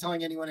obviously, I'm not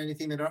telling anyone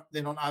anything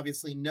they don't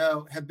obviously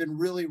know, have been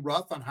really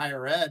rough on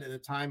higher ed at a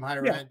time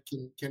higher ed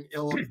can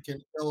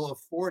ill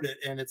afford it,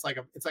 and it's like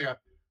a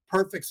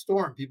perfect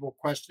storm. People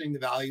questioning the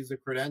values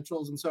of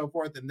credentials and so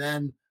forth, and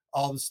then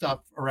all the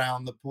stuff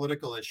around the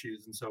political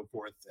issues and so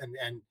forth,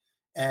 and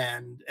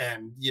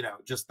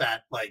just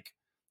that like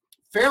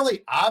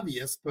fairly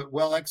obvious but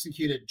well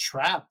executed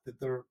trap that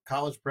the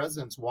college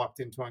presidents walked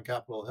into on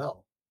Capitol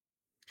Hill.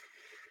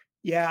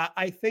 Yeah,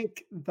 I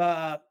think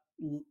the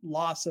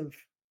loss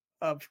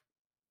of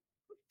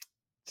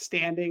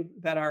standing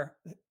that our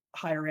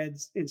higher ed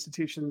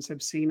institutions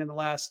have seen in the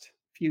last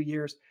few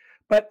years.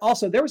 But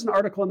also, there was an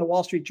article in the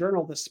Wall Street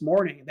Journal this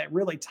morning that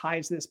really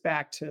ties this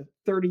back to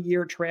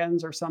 30-year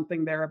trends or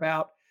something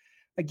thereabout.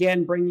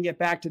 Again, bringing it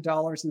back to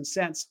dollars and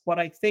cents. What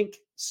I think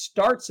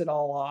starts it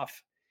all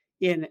off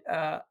in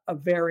a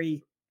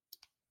very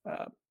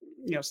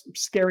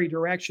scary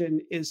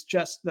direction is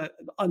just the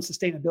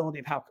unsustainability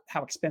of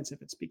how expensive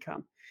it's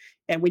become.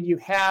 And when you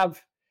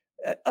have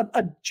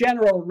a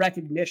general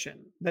recognition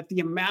that the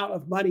amount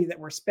of money that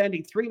we're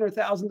spending,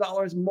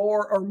 $300,000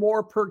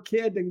 more per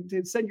kid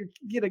to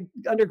get an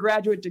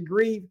undergraduate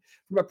degree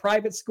from a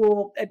private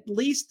school, at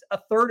least a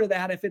third of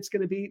that, if it's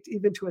going to be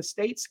even to a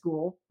state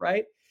school,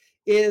 right,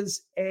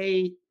 is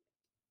a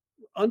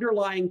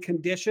underlying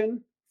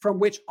condition from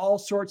which all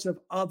sorts of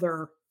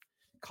other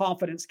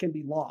confidence can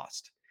be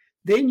lost.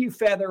 Then you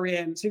feather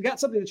in, so you've got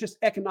something that just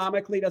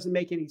economically doesn't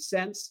make any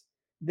sense.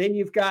 Then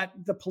you've got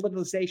the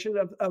politicization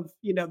of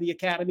the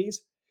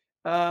academies,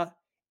 and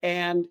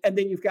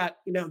then you've got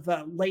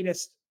the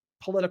latest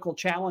political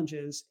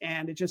challenges,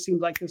 and it just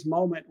seems like this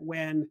moment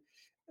when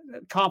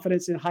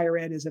confidence in higher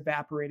ed is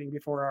evaporating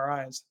before our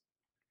eyes.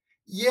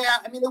 Yeah,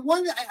 I mean, the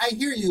one I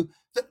hear you.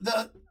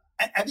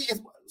 I think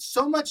it's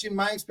so much in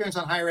my experience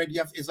on higher ed.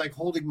 Is like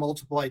holding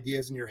multiple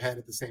ideas in your head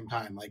at the same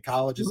time. Like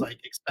college is like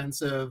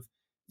expensive.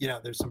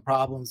 There's some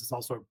problems. It's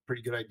also a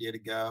pretty good idea to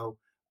go.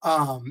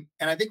 And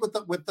I think with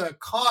the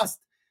cost,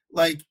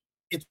 like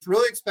it's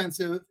really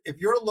expensive. If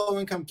you're a low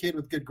income kid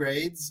with good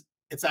grades,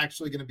 it's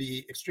actually going to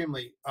be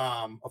extremely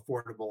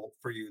affordable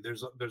for you.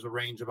 There's a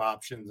range of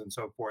options and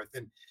so forth.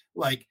 And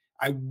like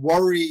I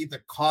worry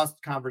the cost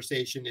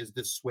conversation is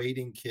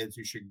dissuading kids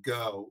who should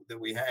go that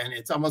we have, and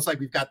it's almost like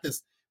we've got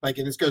this like,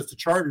 and this goes to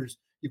charters.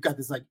 You've got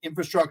this like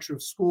infrastructure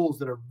of schools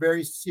that are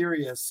very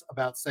serious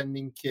about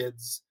sending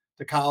kids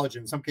to college.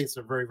 In some cases,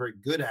 are very very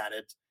good at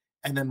it,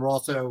 and then we're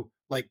also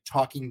like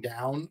talking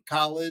down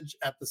college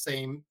at the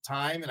same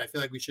time. And I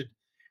feel like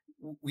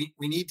we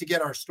need to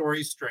get our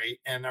story straight,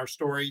 and our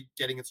story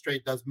getting it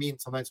straight does mean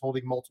sometimes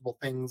holding multiple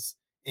things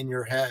in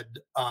your head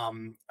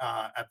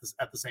at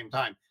the same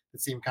time that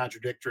seem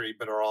contradictory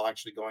but are all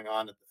actually going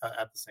on at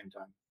the same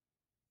time.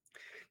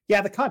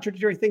 Yeah, the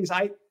contradictory things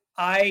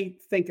I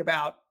think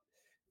about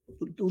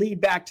lead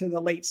back to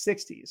the late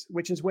 60s,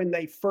 which is when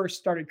they first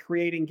started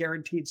creating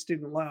guaranteed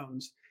student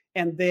loans.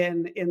 And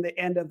then in the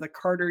end of the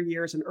Carter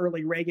years and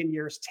early Reagan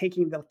years,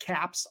 taking the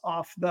caps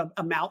off the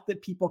amount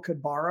that people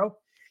could borrow.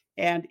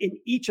 And in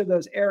each of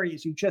those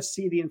areas, you just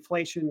see the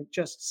inflation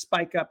just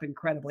spike up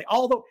incredibly.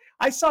 Although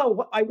I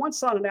once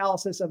saw an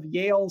analysis of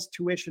Yale's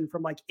tuition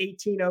from like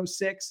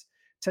 1806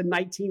 to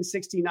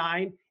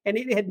 1969, and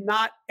it had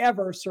not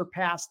ever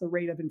surpassed the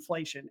rate of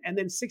inflation. And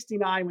then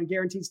 69, when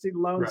guaranteed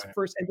student loans Right.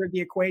 first entered the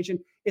equation,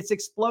 it's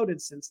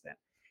exploded since then.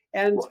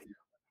 And Well,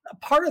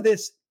 part of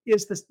this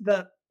is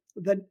the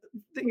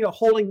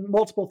holding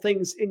multiple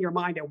things in your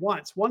mind at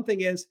once. One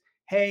thing is,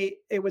 hey,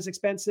 it was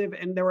expensive,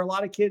 and there were a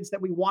lot of kids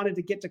that we wanted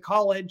to get to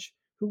college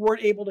who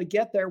weren't able to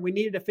get there. We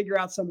needed to figure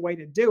out some way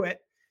to do it.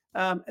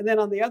 And then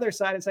on the other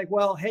side, it's like,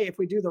 well, hey, if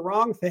we do the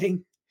wrong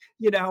thing,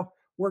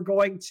 we're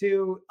going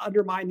to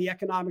undermine the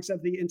economics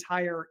of the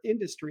entire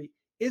industry.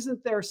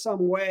 Isn't there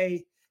some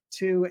way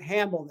to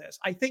handle this?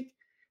 I think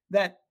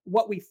that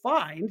what we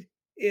find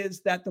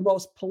is that the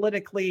most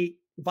politically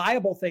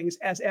viable things,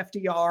 as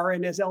FDR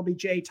and as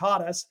LBJ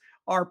taught us,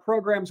 are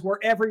programs where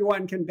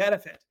everyone can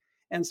benefit.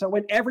 And so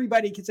when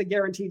everybody gets a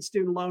guaranteed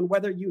student loan,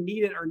 whether you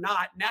need it or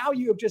not, now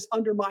you have just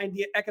undermined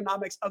the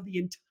economics of the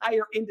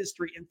entire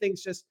industry, and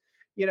things just,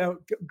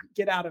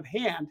 get out of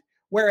hand.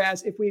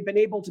 Whereas if we've been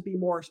able to be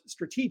more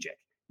strategic,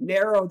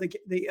 narrow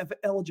the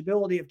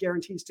eligibility of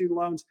guaranteed student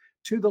loans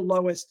to the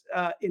lowest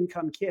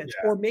income kids,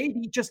 yeah. or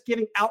maybe just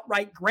giving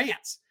outright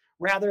grants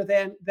rather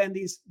than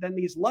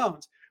these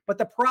loans. But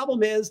the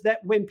problem is that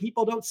when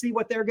people don't see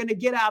what they're going to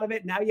get out of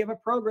it, now you have a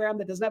program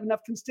that doesn't have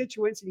enough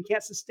constituents and you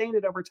can't sustain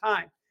it over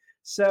time.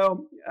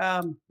 So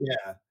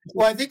Yeah.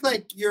 Well, I think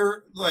like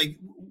you're like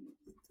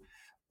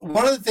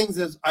one of the things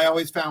that I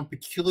always found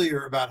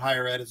peculiar about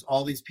higher ed is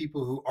all these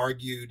people who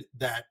argued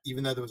that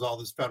even though there was all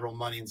this federal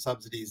money and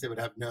subsidies, they would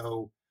have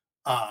no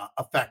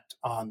effect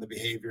on the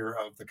behavior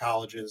of the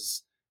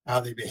colleges, how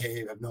they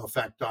behave, have no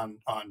effect on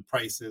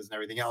prices and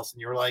everything else.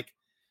 And you're like,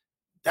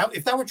 that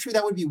if that were true,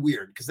 that would be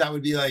weird, because that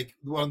would be like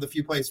one of the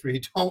few places where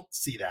you don't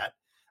see that.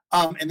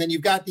 And then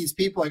you've got these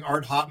people like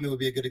Art Hopman would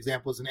be a good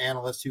example as an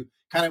analyst who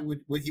kind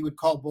of he would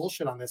call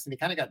bullshit on this, and he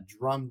kind of got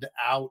drummed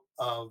out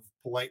of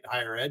polite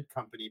higher ed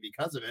company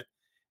because of it.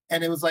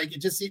 And it was like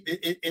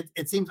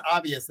it seems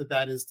obvious that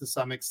that is to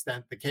some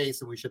extent the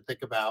case, and we should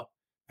think about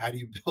how do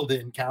you build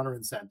in counter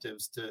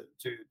incentives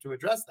to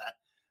address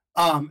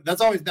that.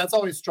 That's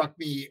always struck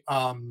me.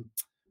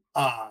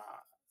 Uh,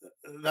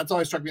 that's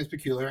always struck me as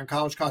peculiar. And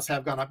college costs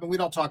have gone up, and we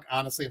don't talk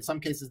honestly. In some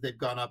cases, they've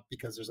gone up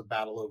because there's a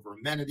battle over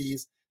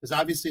amenities. There's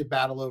obviously a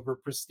battle over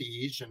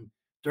prestige. And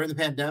during the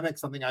pandemic,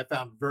 something I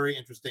found very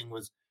interesting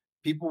was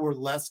people were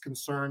less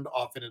concerned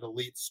often at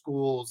elite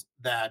schools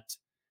that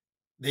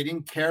they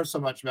didn't care so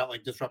much about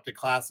like disrupted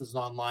classes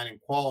and online and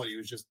quality. It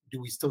was just,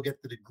 do we still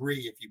get the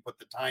degree if you put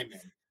the time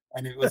in?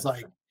 And it was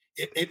like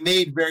it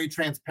made very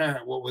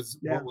transparent what was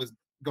yeah,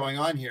 going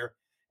on here.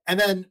 And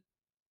then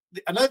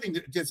another thing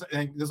that just, I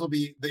think this will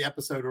be the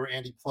episode where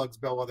Andy plugs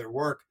bellwether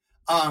work.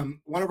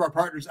 One of our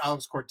partners,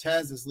 Alex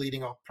Cortez, is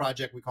leading a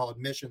project we call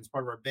Admissions,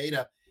 part of our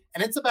beta,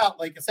 and it's about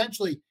like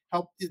essentially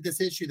help this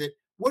issue that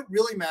what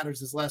really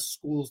matters is less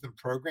schools than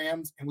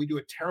programs, and we do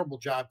a terrible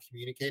job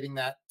communicating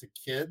that to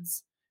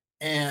kids.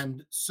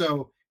 And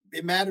so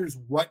it matters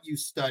what you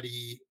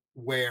study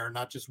where,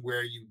 not just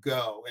where you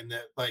go. And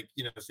that, like,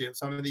 so you have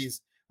some of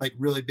these like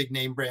really big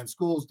name brand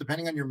schools,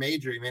 depending on your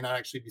major, you may not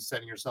actually be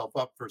setting yourself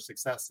up for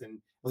success in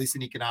at least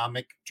in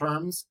economic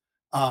terms.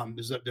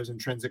 There's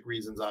intrinsic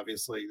reasons,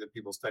 obviously, that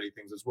people study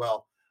things as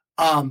well.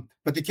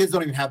 But the kids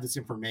don't even have this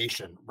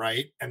information,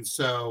 right? And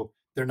so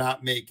they're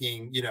not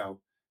making,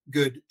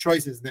 good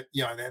choices. That,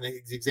 and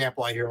the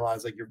example I hear a lot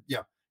is like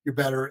you're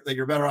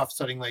better off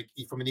studying like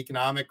from an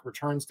economic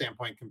return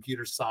standpoint,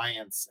 computer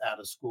science at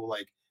a school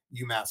like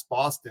UMass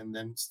Boston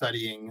than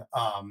studying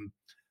a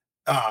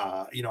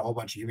whole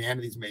bunch of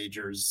humanities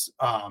majors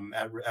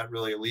at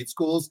really elite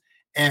schools.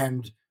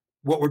 And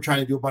what we're trying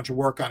to do a bunch of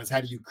work on is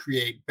how do you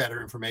create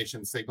better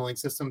information signaling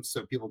systems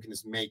so people can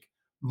just make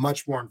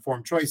much more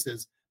informed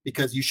choices,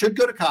 because you should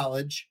go to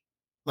college,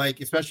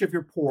 like especially if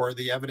you're poor.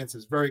 The evidence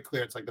is very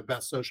clear. It's like the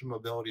best social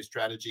mobility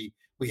strategy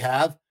we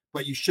have,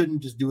 but you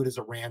shouldn't just do it as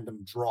a random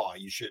draw.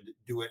 You should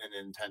do it in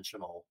an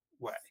intentional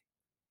way.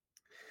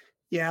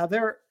 Yeah,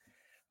 there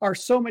are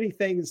so many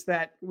things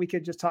that we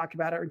could just talk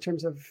about it in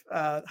terms of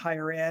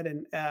higher ed.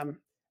 And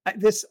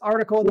this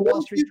article in the Well, what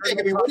Wall did Street you think?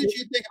 I Journal mean, what brought did me.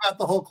 you think about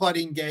the whole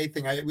Claudine Gay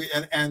thing?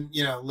 And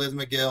you know, Liz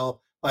McGill.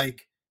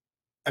 Like,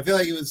 I feel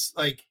like it was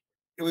like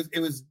it was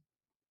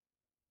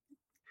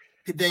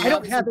they I don't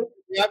obviously have it.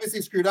 they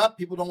obviously screwed up.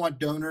 People don't want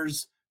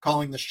donors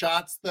calling the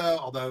shots, though.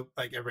 Although,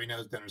 like everybody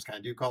knows, donors kind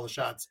of do call the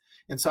shots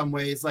in some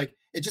ways. Like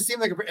it just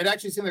seemed like it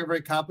actually seemed like a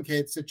very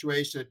complicated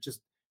situation. It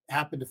just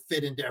happened to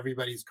fit into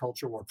everybody's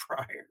culture war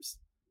priors.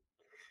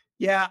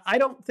 Yeah, I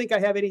don't think I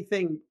have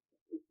anything,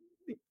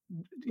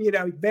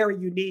 very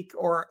unique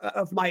or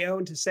of my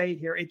own to say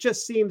here. It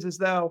just seems as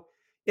though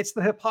it's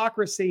the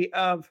hypocrisy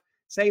of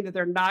saying that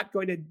they're not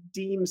going to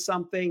deem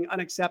something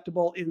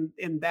unacceptable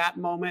in that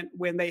moment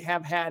when they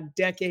have had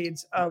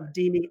decades of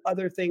deeming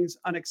other things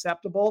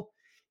unacceptable.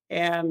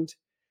 And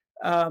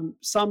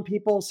some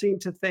people seem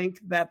to think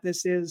that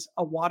this is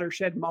a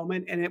watershed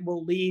moment and it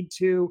will lead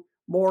to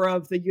more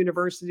of the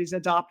universities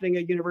adopting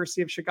a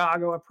University of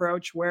Chicago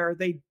approach where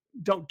they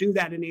don't do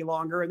that any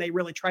longer and they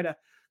really try to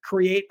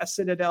create a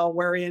citadel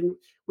wherein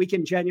we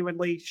can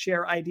genuinely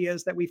share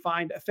ideas that we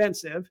find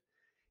offensive,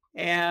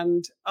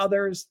 and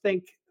others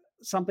think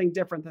something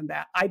different than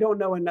that. I don't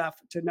know enough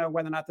to know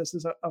whether or not this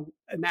is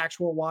an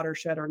actual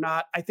watershed or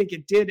not. I think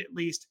it did at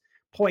least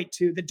point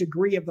to the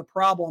degree of the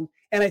problem,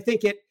 and I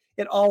think it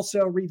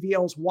also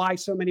reveals why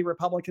so many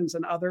Republicans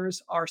and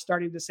others are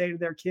starting to say to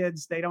their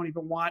kids they don't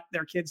even want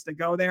their kids to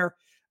go there,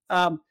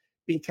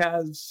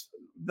 because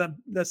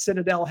the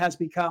citadel has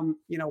become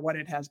what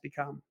it has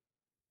become.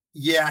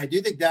 Yeah, I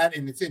do think that,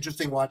 and it's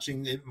interesting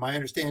watching. My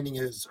understanding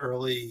is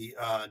early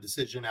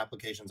decision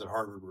applications at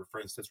Harvard, were, for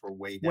instance, were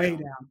way Way down.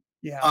 down.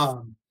 Yeah.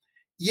 Um,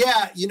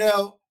 yeah, you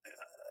know,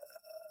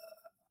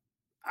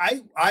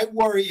 I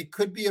worry it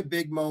could be a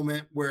big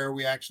moment where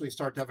we actually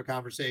start to have a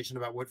conversation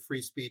about what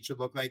free speech should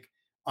look like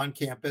on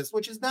campus,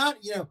 which is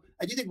not, you know,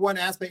 I do think one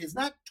aspect is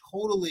not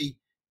totally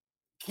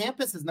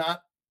campus is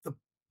not the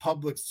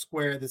public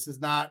square. This is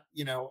not,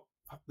 you know,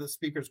 the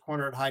speaker's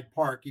corner at Hyde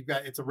Park. You've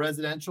got it's a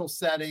residential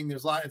setting.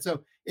 There's a lot, and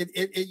so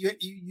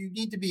you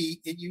need to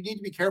be you need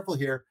to be careful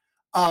here.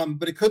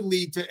 But it could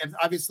lead to, and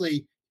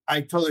obviously,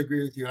 I totally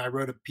agree with you. And I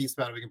wrote a piece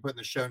about it. We can put in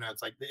the show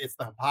notes. Like it's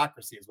the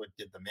hypocrisy is what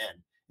did them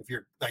in. If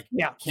you're like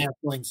Yeah.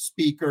 canceling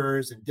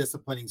speakers and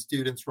disciplining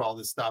students for all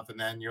this stuff, and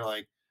then you're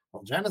like,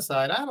 well,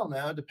 genocide. I don't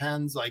know. It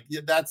depends. Like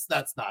that's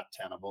not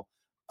tenable.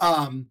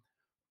 Um,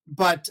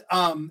 but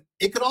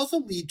it could also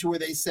lead to where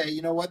they say,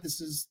 you know what,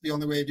 this is the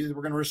only way to do it.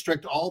 We're going to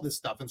restrict all this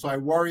stuff. And so I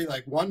worry,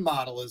 like one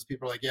model is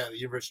people are like, yeah, the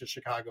University of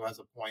Chicago has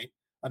a point.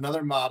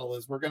 Another model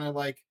is we're going to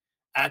like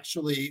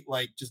actually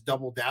like just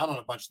double down on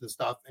a bunch of this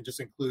stuff and just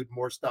include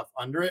more stuff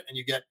under it. And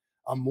you get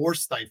a more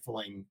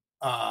stifling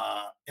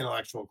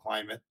intellectual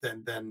climate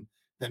than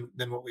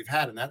what we've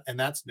had. And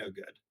that's no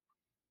good.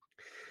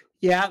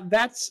 Yeah,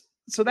 that's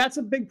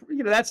a big,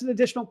 that's an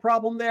additional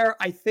problem there.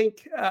 I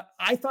think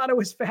I thought it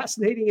was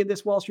fascinating in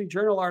this Wall Street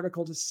Journal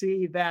article to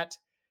see that,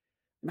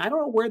 and I don't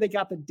know where they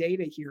got the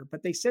data here,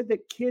 but they said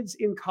that kids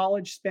in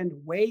college spend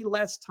way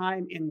less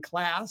time in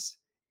class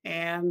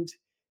and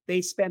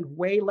they spend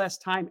way less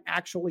time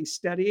actually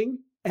studying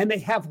and they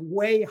have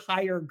way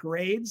higher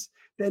grades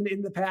than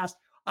in the past.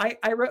 I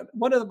wrote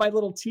one of my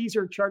little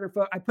teaser charter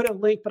I put a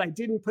link, but I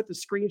didn't put the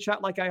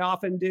screenshot like I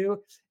often do.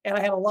 And I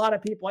had a lot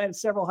of people, I had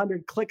several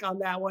hundred click on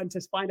that one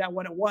to find out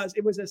what it was.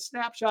 It was a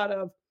snapshot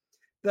of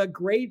the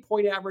grade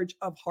point average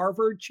of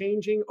Harvard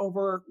changing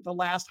over the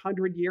last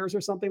 100 years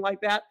or something like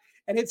that.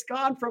 And it's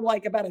gone from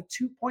like about a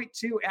 2.2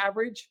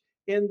 average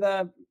in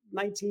the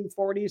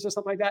 1940s or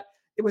something like that.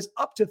 It was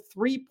up to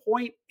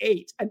 3.8,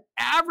 an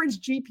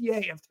average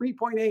GPA of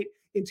 3.8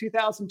 in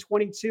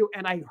 2022.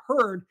 And I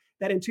heard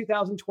that in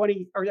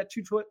 2020 or that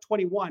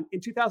 2021, in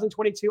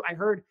 2022, I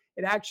heard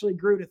it actually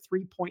grew to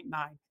 3.9,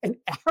 an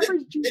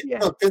average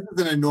GPA. Look, this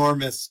is an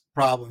enormous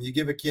problem. You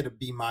give a kid a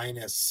B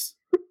minus,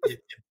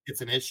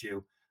 it's an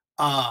issue.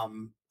 A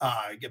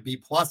B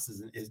plus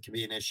can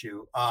be an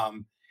issue.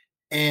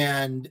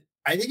 And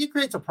I think it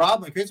creates a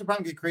problem. It creates a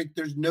problem.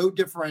 There's no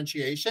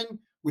differentiation,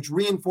 which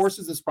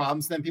reinforces this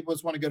problem. So then people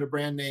just want to go to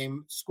brand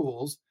name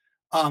schools.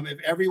 If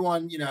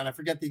everyone, you know, and I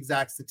forget the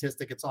exact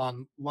statistic, it's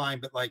online,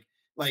 but like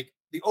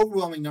the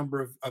overwhelming number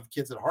of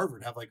kids at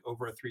Harvard have like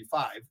over a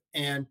 3.5.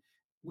 And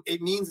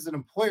it means as an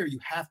employer, you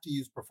have to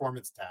use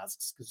performance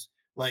tasks because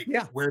like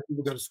Yeah. where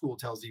people go to school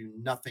tells you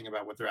nothing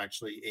about what they're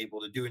actually able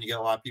to do. And you get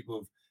a lot of people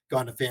who've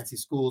gone to fancy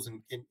schools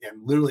and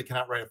literally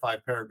cannot write a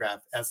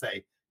 5-paragraph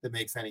essay that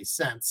makes any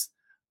sense.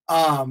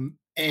 And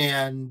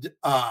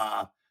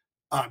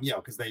you know,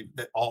 because they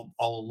all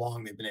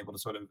along they've been able to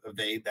sort of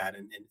evade that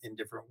in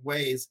different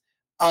ways.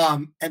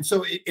 And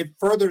so it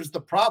furthers the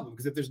problem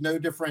because if there's no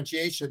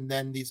differentiation,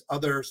 then these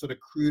other sort of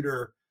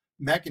cruder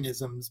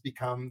mechanisms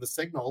become the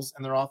signals,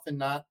 and they're often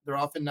not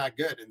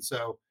good. And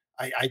so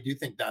I do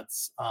think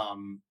that's a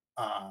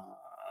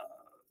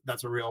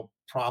real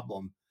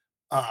problem.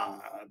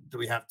 Do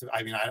we have to?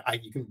 I mean,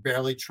 you can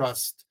barely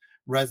trust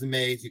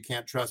resumes. You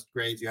can't trust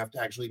grades. You have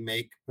to actually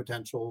make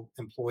potential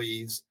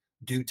employees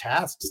do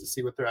tasks to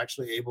see what they're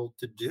actually able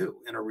to do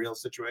in a real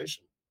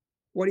situation.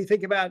 What do you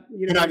think about I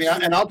mean,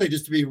 university? and I'll tell you,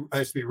 just to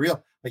be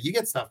real, like you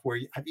get stuff where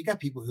you got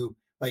people who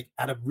like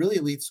out of really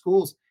elite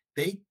schools,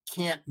 they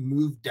can't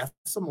move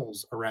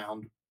decimals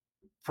around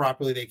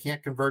properly. They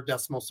can't convert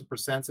decimals to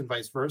percents and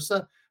vice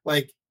versa.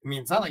 Like, I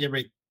mean, it's not like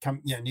everybody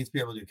needs to be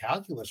able to do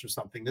calculus or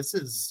something. This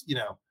is,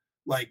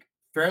 like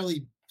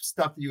fairly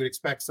stuff that you would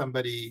expect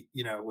somebody,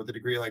 with a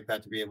degree like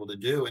that to be able to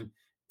do. And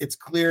it's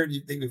clear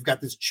that we've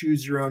got this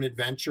choose your own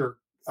adventure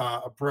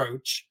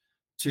approach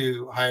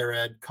to higher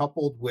ed,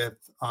 coupled with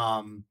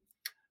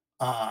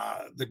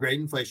the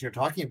grade inflation you're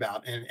talking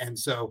about, and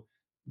so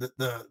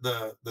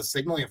the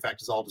signaling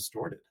effect is all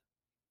distorted.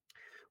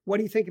 What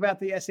do you think about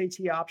the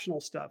SAT optional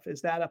stuff?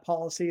 Is that a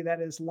policy that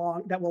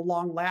will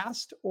long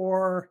last,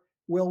 or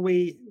will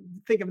we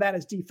think of that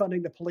as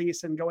defunding the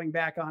police and going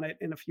back on it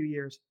in a few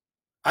years?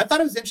 I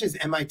thought it was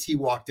interesting. MIT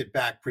walked it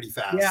back pretty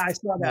Yeah, I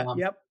fast. saw that.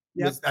 Yep,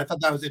 yep. I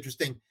thought that was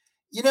interesting.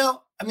 I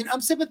mean,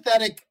 I'm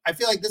sympathetic. I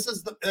feel like this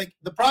is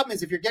the problem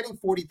is if you're getting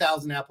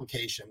 40,000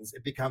 applications,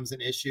 it becomes an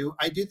issue.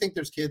 I do think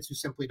there's kids who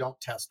simply don't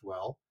test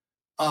well,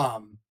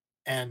 um,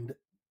 and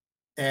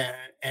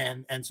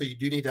and so you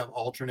do need to have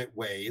alternate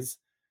ways.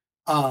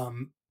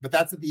 But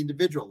that's at the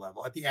individual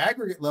level. At the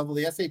aggregate level,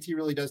 the SAT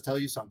really does tell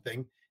you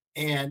something,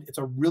 and it's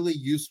a really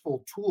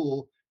useful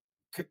tool,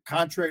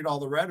 contrary to all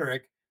the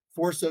rhetoric,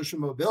 for social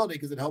mobility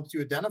because it helps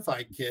you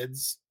identify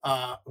kids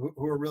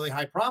who are really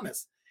high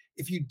promise.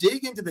 If you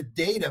dig into the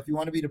data, if you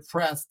want to be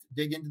depressed,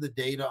 dig into the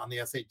data on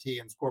the SAT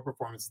and score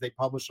performances. They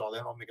publish all. They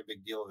don't make a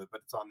big deal of it,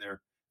 but it's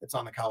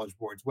on the College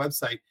Board's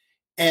website.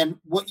 And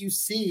what you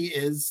see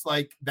is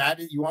like that.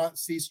 You want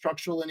to see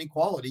structural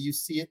inequality. You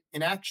see it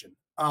in action.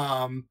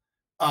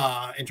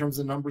 In terms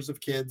of numbers of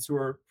kids who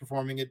are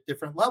performing at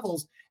different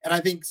levels. And I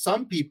think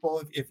some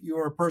people, if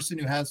you're a person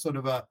who has sort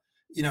of a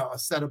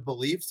set of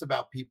beliefs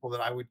about people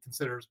that I would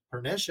consider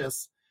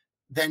pernicious,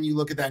 then you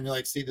look at that and you're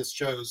like, see, this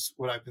shows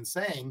what I've been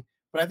saying.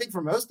 But I think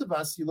for most of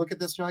us, you look at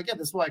this and you're like, yeah,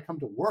 this is why I come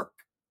to work,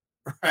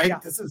 right? Yeah.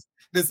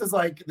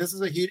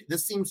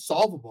 This seems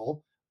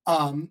solvable.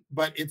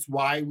 But it's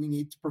why we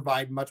need to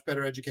provide much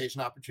better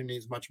education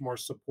opportunities, much more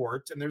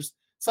support. And there's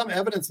some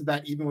evidence of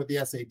that even with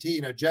the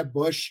SAT. Jeb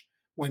Bush,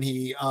 when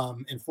he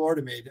in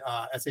Florida made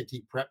SAT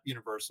prep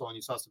universal, and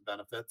you saw some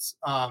benefits.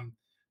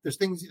 There's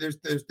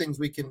things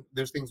we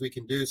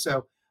can do.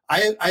 So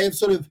I have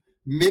sort of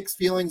mixed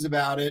feelings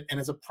about it. And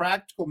as a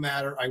practical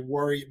matter, I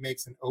worry it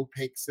makes an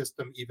opaque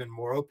system even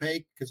more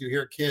opaque because you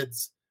hear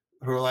kids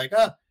who are like,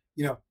 I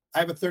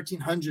have a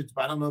 1300s,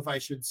 but I don't know if I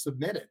should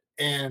submit it.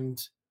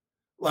 And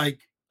like,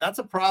 that's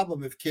a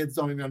problem if kids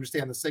don't even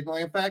understand the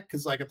signaling effect,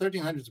 because like a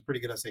 1300 is a pretty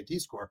good SAT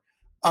score.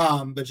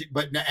 And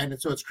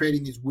so it's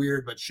creating these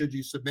weird, but should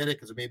you submit it?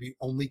 Because it may be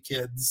only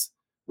kids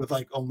with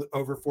like only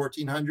over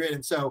 1400.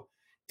 And so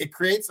it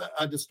creates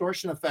a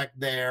distortion effect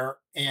there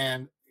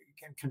and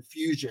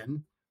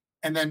confusion.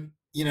 And then,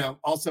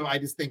 also I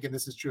just think, and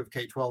this is true of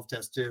K-12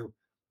 tests too,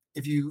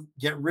 if you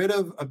get rid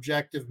of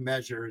objective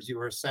measures, you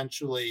are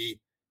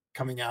essentially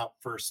coming out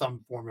for some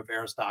form of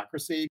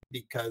aristocracy,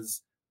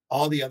 because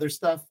all the other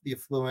stuff, the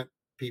affluent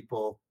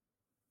people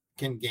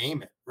can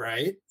game it,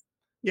 right?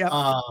 Yeah.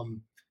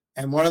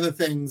 And one of the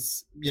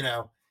things,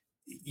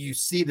 you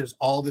see there's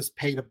all this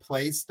pay to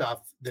play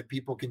stuff that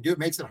people can do. It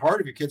makes it hard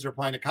if your kids are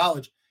applying to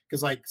college,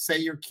 because like say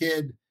your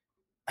kid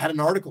had an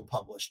article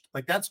published,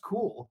 like that's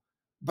cool.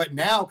 But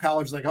now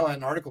college is like, oh, I had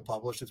an article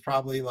published. It's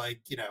probably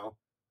like,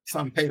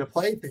 some pay to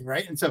play thing,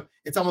 right? And so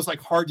it's almost like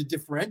hard to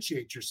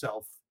differentiate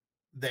yourself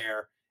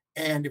there.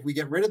 And if we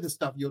get rid of this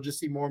stuff, you'll just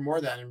see more and more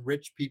of that. And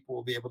rich people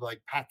will be able to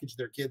like package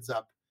their kids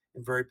up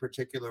in very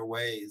particular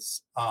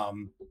ways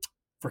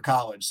for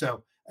college.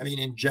 So, I mean,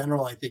 in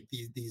general, I think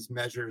these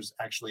measures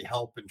actually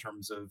help in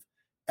terms of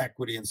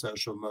equity and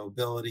social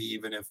mobility,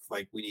 even if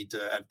like we need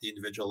to at the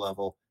individual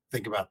level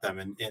think about them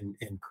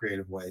in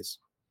creative ways.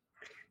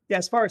 Yeah,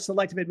 as far as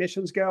selective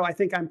admissions go, I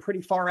think I'm pretty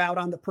far out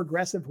on the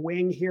progressive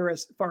wing here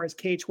as far as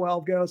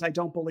K-12 goes. I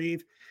don't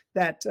believe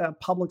that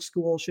public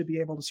schools should be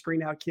able to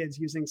screen out kids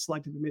using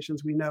selective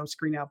admissions. We know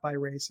screen out by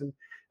race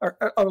or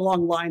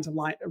along lines of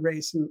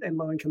race and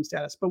low income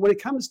status. But when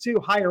it comes to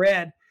higher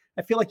ed,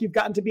 I feel like you've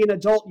gotten to be an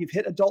adult, you've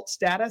hit adult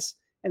status,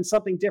 and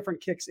something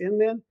different kicks in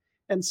then.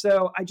 And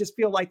so I just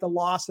feel like the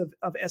loss of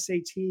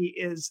SAT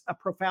is a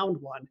profound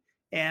one.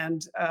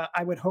 And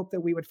I would hope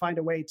that we would find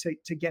a way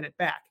to get it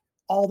back.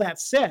 All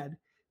that said,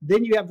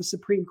 then you have the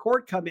Supreme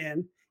Court come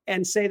in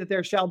and say that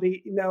there shall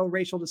be no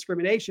racial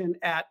discrimination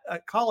at a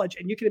college.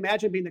 And you can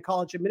imagine being the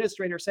college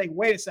administrator saying,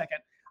 wait a second,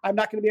 I'm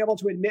not going to be able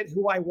to admit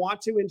who I want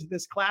to into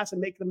this class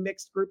and make the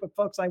mixed group of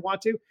folks I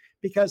want to,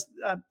 because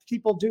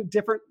people do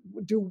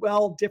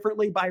well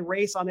differently by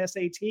race on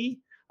SAT.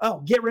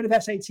 Oh, get rid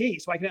of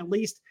SAT so I can at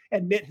least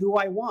admit who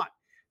I want.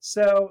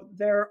 So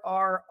there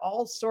are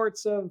all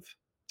sorts of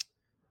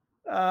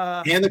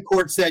and the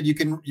court said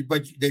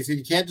but they said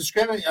you can't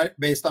discriminate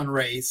based on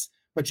race,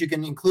 but you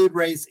can include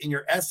race in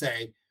your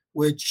essay,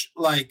 which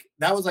like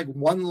that was like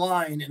one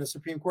line in a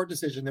Supreme Court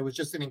decision that was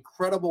just an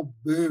incredible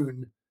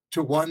boon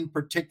to one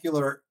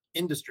particular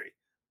industry.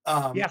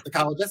 Yeah. the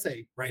college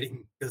essay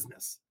writing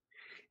business.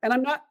 And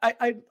I'm not,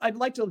 I'd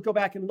like to go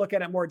back and look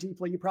at it more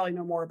deeply. You probably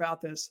know more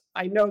about this.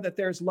 I know that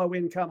there's low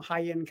income,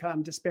 high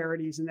income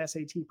disparities in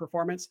SAT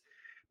performance,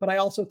 but I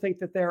also think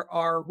that there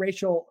are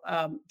racial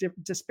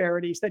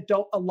disparities that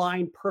don't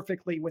align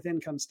perfectly with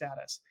income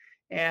status,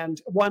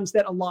 and ones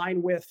that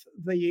align with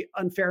the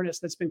unfairness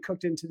that's been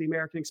cooked into the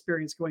American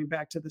experience going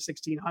back to the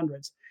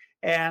 1600s.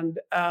 And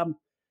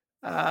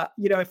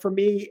for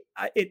me,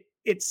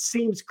 it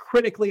seems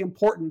critically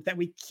important that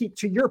we keep,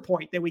 to your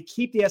point, that we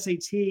keep the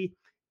SAT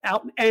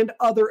out and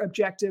other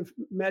objective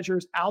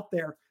measures out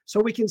there so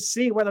we can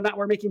see whether or not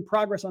we're making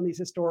progress on these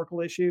historical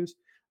issues,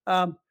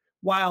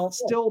 while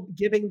still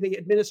giving the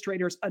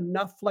administrators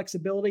enough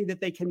flexibility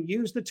that they can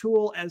use the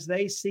tool as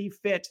they see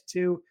fit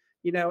to,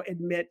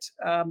 admit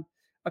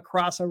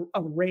across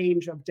a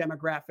range of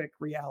demographic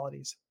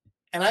realities.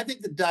 And I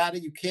think the data,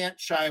 you can't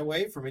shy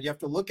away from it. You have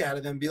to look at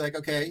it and be like,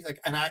 okay,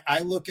 like, and I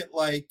look at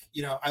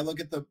I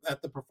look at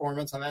the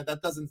performance on that.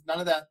 That doesn't,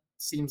 none of that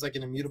seems like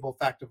an immutable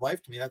fact of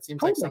life to me. That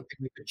seems like something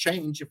we could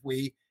change if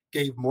we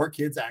gave more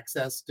kids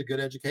access to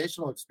good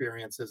educational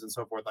experiences and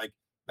so forth. Like,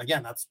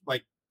 again, that's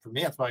like, for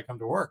me, that's why I come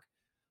to work.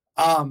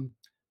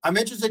 I'm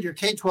interested. Your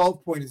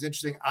K-12 point is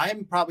interesting.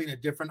 I'm probably in a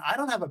different, I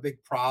don't have a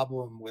big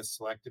problem with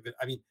selective.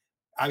 I mean,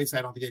 obviously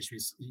I don't think it should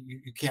be,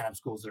 you can't have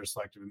schools that are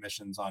selective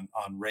admissions on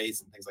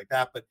race and things like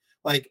that. But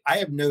like, I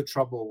have no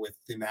trouble with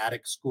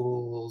thematic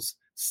schools,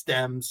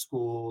 STEM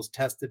schools,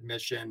 test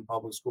admission,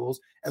 public schools,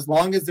 as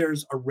long as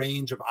there's a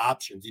range of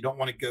options. You don't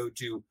want to go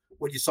to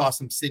what you saw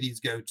some cities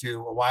go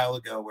to a while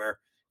ago, where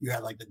you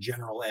had like the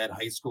general ed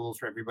high schools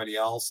for everybody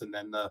else, and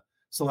then the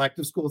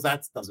selective schools.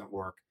 That doesn't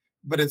work.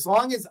 But as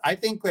long as, I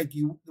think,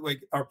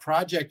 like our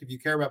project, if you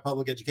care about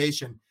public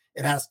education,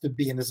 it has to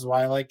be, and this is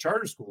why I like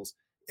charter schools,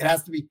 it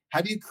has to be,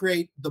 how do you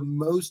create the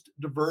most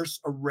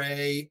diverse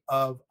array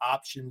of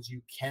options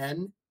you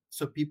can,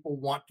 so people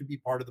want to be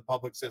part of the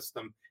public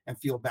system and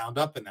feel bound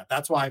up in that.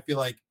 That's why I feel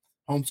like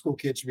homeschool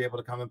kids should be able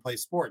to come and play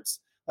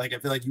sports. Like, I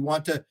feel like you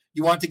want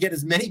to get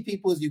as many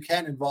people as you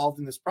can involved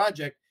in this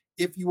project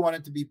if you want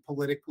it to be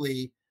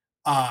politically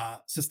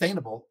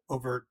sustainable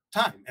over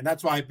time. And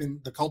that's why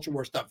the culture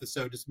war stuff is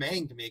so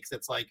dismaying to me, because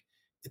it's like,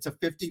 it's a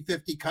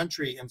 50-50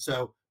 country. And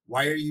so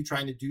why are you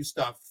trying to do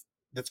stuff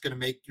that's going to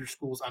make your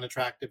schools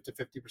unattractive to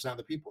 50% of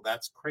the people?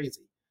 That's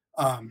crazy.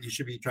 You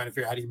should be trying to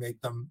figure out how do you make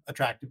them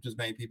attractive to as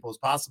many people as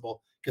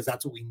possible, because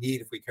that's what we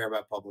need if we care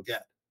about public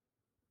ed.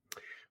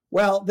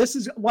 Well, this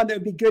is one that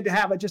would be good to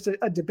have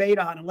a debate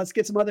on, and let's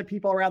get some other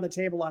people around the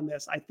table on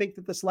this. I think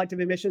that the selective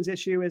admissions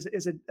issue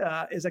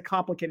is a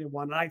complicated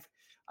one. And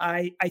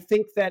I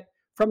think that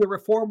from the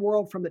reform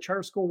world, from the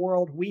charter school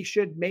world, we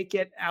should make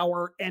it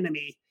our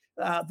enemy.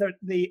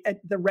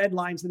 The red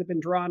lines that have been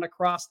drawn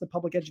across the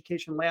public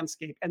education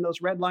landscape, and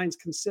those red lines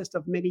consist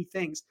of many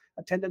things: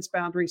 attendance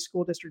boundaries,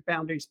 school district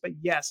boundaries, but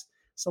yes,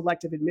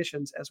 selective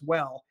admissions as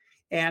well.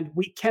 And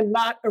we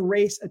cannot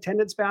erase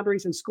attendance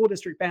boundaries and school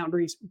district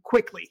boundaries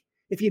quickly.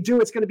 If you do,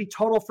 it's going to be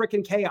total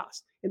freaking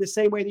chaos. In the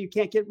same way that you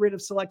can't get rid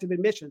of selective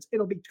admissions,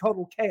 it'll be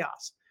total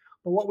chaos.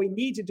 But what we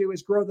need to do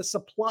is grow the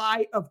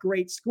supply of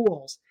great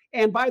schools.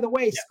 And by the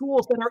way,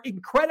 schools that are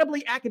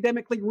incredibly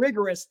academically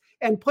rigorous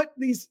and put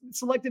these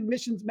selective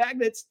admissions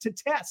magnets to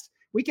test.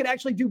 We can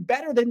actually do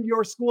better than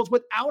your schools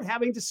without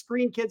having to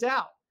screen kids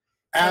out.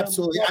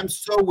 Absolutely. I'm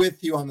so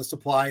with you on the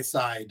supply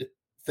side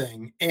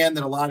thing, and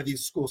that a lot of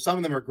these schools, some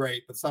of them are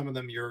great, but some of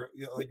them you're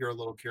a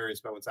little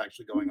curious about what's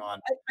actually going on.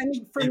 I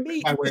mean, for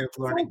me, my way of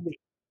learning.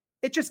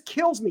 It just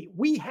kills me.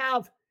 We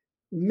have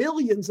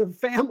millions of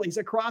families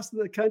across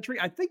the country.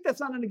 I think that's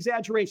not an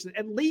exaggeration,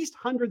 at least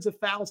hundreds of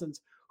thousands,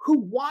 who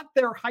want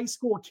their high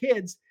school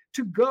kids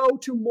to go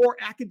to more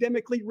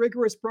academically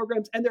rigorous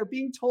programs, and they're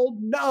being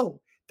told no.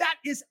 That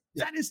is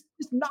just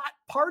not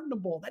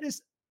pardonable. That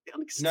is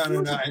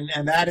No.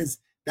 And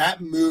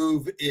that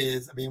move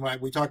is, I mean, when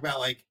we talk about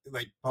like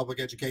public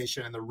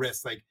education and the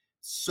risks, like,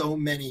 so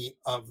many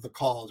of the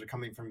calls are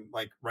coming from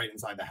like right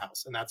inside the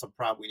house. And that's a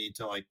problem we need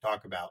to like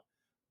talk about.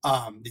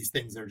 These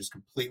things are just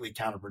completely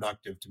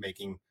counterproductive to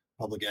making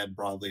public ed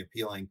broadly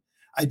appealing.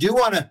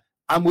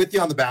 I'm with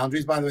you on the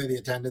boundaries, by the way, the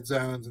attendance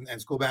zones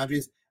and school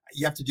boundaries.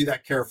 You have to do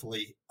that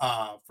carefully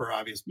for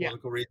obvious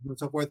political reasons and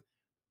so forth.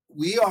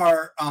 We've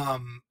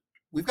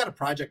got a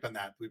project on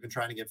that. We've been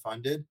trying to get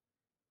funded,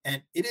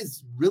 and it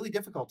is really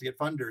difficult to get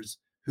funders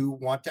who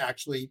want to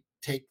actually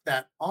take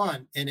that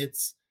on. And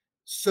it's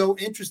so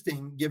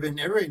interesting, given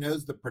everybody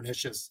knows the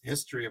pernicious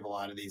history of a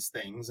lot of these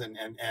things, and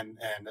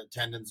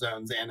attendance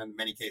zones, and in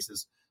many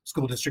cases,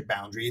 school district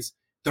boundaries.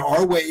 There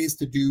are ways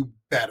to do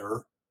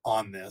better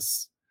on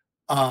this,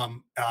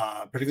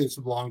 particularly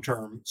some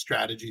long-term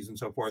strategies and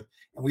so forth.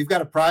 And we've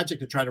got a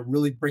project to try to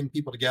really bring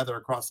people together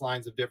across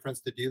lines of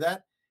difference to do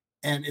that.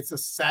 And it's a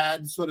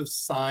sad sort of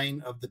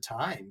sign of the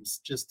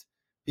times. Just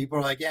people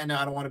are like, yeah, no,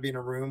 I don't want to be in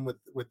a room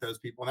with those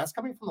people. And that's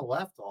coming from the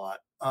left a lot.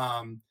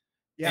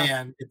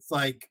 And it's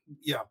like,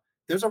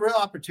 there's a real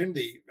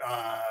opportunity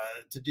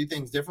to do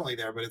things differently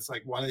there. But it's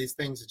like one of these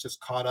things that's just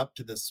caught up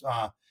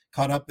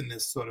in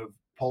this sort of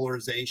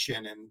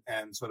polarization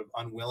and sort of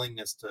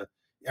unwillingness to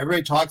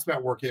Everybody talks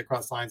about working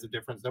across lines of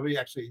difference.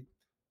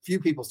 Few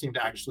people seem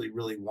to actually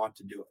really want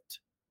to do it.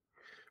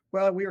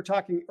 Well, we were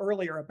talking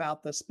earlier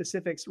about the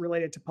specifics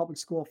related to public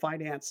school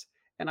finance,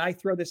 and I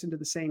throw this into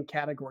the same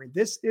category.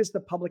 This is the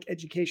public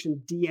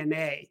education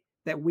DNA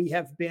that we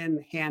have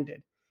been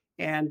handed.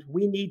 And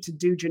we need to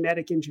do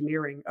genetic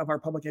engineering of our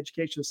public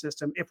education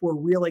system if we're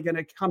really going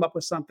to come up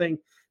with something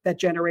that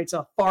generates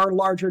a far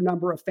larger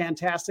number of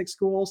fantastic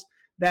schools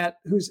that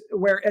whose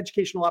where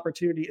educational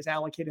opportunity is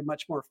allocated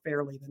much more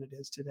fairly than it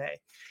is today.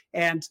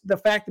 And the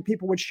fact that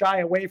people would shy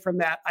away from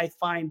that, I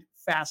find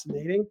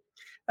fascinating.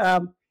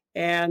 Um,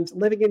 and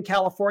living in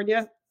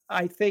California,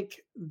 I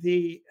think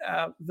the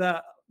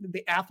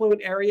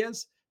affluent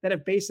areas that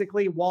have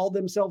basically walled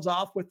themselves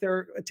off with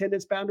their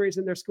attendance boundaries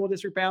and their school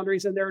district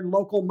boundaries and their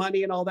local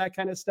money and all that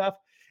kind of stuff.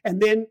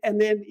 And then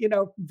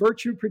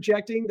virtue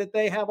projecting that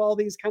they have all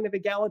these kind of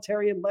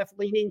egalitarian left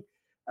leaning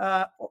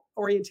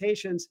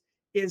orientations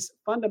is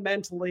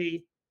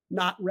fundamentally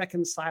not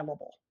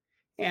reconcilable.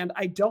 And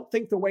I don't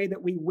think the way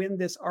that we win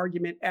this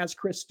argument, as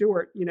Chris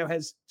Stewart,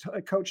 has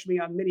coached me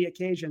on many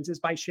occasions, is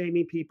by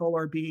shaming people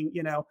or being,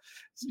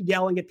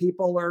 yelling at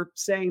people or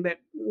saying that,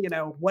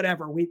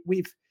 whatever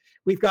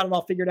we've got it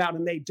all figured out,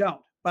 and they don't.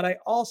 But I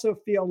also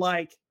feel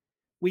like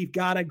we've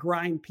got to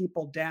grind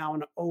people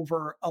down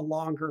over a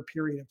longer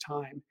period of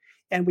time,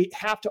 and we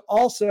have to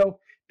also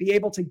be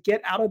able to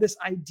get out of this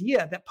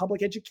idea that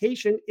public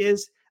education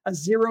is a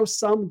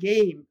zero-sum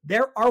game.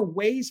 There are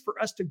ways for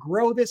us to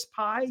grow this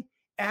pie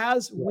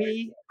as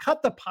we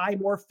cut the pie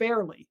more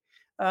fairly.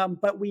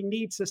 But we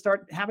need to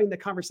start having the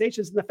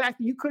conversations. And the fact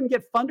that you couldn't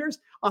get funders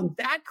on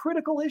that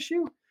critical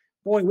issue,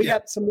 boy, we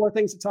got some more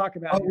things to talk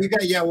about.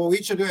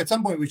 We should do at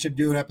some point. We should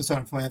do an episode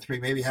on philanthropy.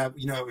 Maybe have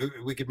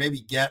we could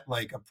maybe get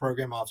like a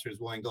program officer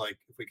who's willing to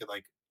if we could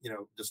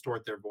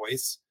distort their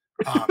voice.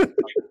 A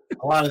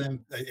lot of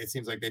them, it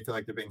seems like they feel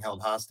like they're being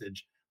held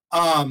hostage.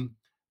 I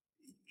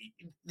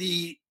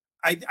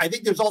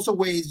think there's also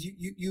ways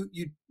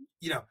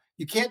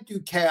you can't do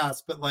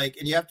chaos, but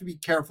and you have to be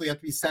careful. You have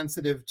to be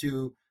sensitive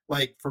to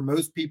for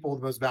most people,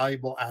 the most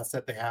valuable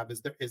asset they have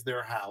is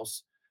their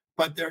house.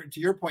 But to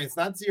your point, it's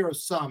not zero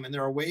sum, and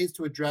there are ways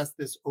to address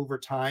this over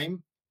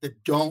time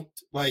that don't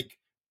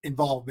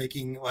involve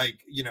making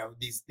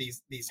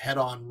these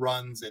head-on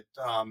runs at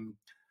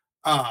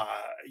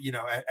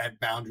at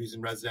boundaries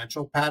and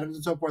residential patterns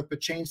and so forth, but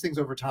change things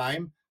over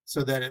time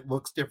so that it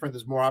looks different.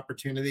 There's more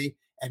opportunity,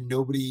 and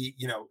nobody,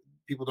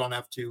 people don't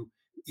have to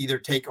either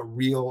take a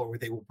real or what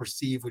they will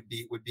perceive would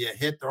be a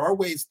hit. There are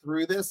ways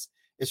through this.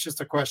 It's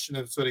just a question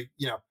of sort of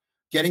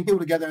getting people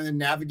together and then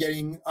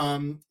navigating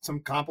some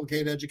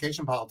complicated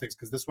education politics,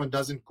 because this one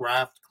doesn't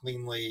graft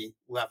cleanly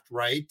left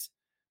right,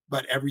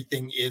 but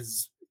everything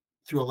is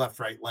through a left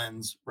right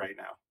lens right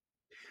now.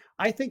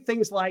 I think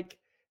things like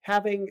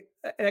having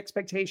an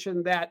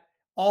expectation that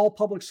all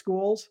public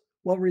schools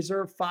will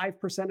reserve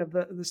 5%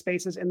 of the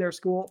spaces in their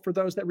school for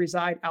those that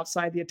reside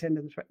outside the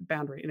attendance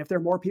boundary. And if there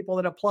are more people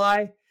that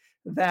apply,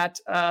 that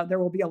there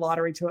will be a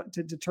lottery to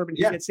determine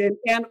who gets in.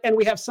 And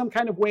we have some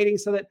kind of weighting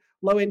so that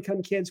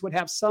low-income kids would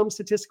have some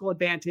statistical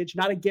advantage,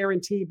 not a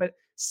guarantee, but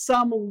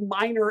some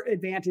minor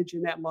advantage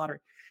in that lottery.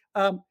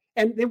 And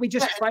then we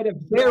just try to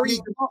vary.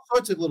 All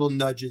sorts of little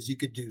nudges. You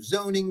could do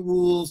zoning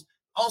rules,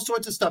 all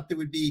sorts of stuff that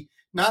would be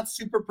not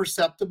super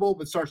perceptible,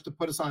 but starts to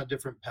put us on a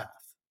different path.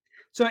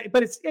 So,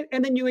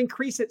 and then you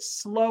increase it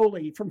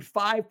slowly from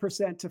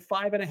 5% to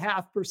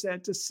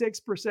 5.5% to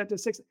 6% to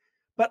 6%.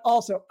 But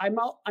also, I'm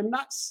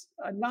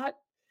not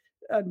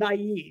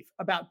naive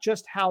about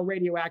just how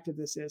radioactive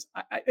this is.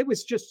 It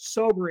was just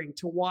sobering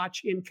to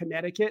watch in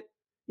Connecticut.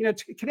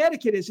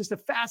 Connecticut is just a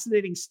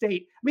fascinating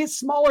state. I mean, it's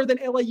smaller than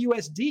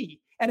LAUSD,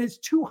 and it's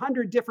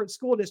 200 different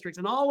school districts,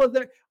 and all of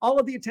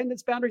the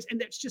attendance boundaries,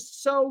 and it's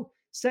just so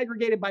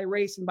segregated by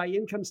race and by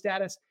income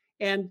status.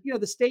 And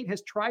the state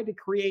has tried to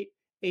create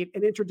an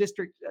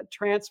interdistrict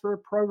transfer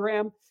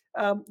program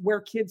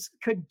where kids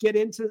could get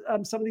into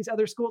some of these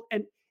other schools.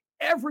 And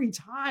every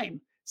time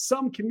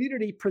some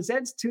community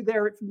presents to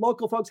their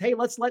local folks, hey,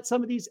 let's let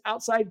some of these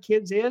outside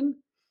kids in,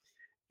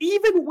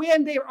 even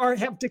when they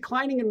have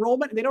declining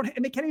enrollment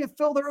and they can't even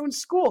fill their own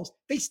schools,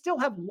 they still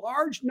have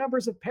large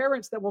numbers of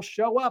parents that will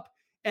show up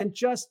and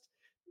just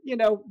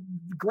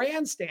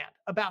grandstand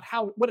about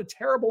what a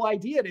terrible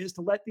idea it is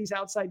to let these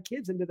outside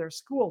kids into their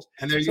schools.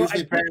 And they're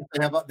usually parents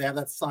that they have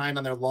that sign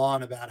on their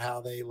lawn about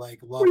how they love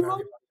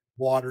everybody.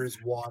 Water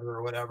is water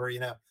or whatever,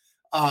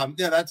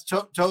 that's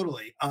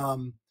totally.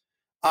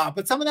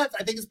 But some of that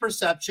I think is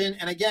perception.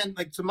 And again,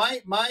 so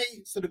my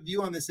sort of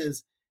view on this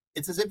is,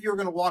 it's as if you're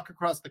going to walk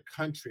across the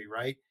country,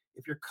 right?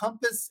 If your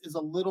compass is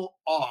a little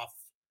off,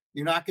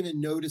 you're not going to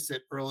notice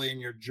it early in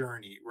your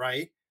journey,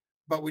 right?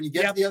 But when you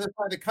get to the other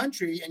side of the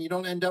country and you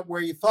don't end up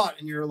where you thought,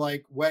 and you're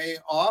way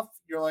off,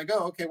 you're like,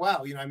 oh, okay,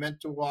 wow, I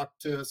meant to walk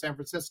to San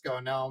Francisco,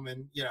 and now I'm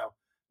in,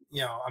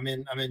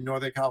 I'm in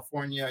Northern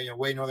California,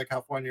 way Northern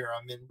California, or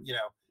I'm in,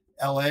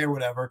 LA or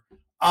whatever.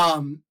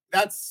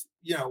 That's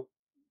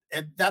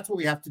what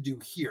we have to do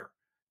here.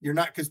 You're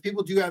not, because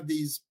people do have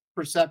these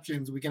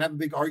perceptions, we can have a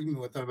big argument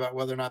with them about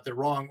whether or not they're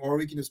wrong, or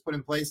we can just put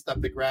in place stuff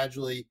that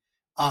gradually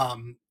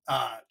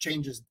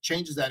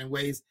changes that in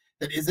ways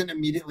that isn't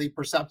immediately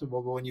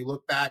perceptible. But when you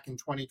look back in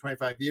 20,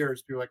 25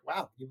 years, you're like,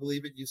 wow, you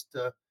believe it used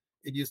to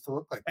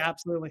look like that.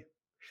 Absolutely.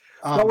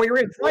 Well, Um, we were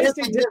in the weird feisty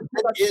thing is,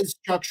 this is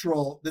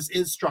structural. This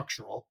is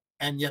structural,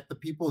 and yet the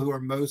people who are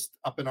most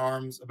up in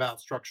arms about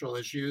structural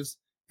issues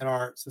in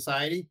our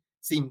society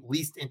seem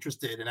least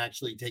interested in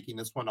actually taking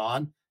this one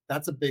on.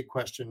 That's a big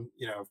question,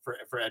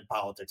 for ed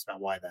politics about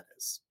why that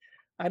is.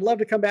 I'd love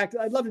to come back.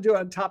 I'd love to do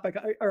a topic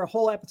or a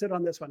whole episode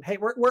on this one. Hey,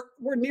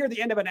 we're near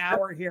the end of an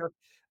hour here,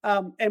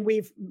 and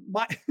we've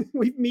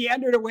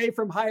meandered away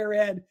from higher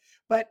ed.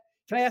 But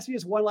can I ask you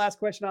just one last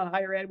question on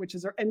higher ed, which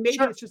is, and maybe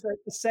Sure. it's just a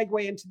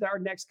segue into our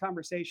next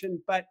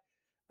conversation, but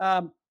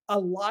a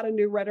lot of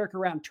new rhetoric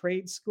around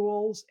trade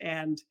schools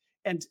and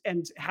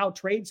how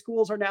trade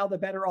schools are now the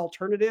better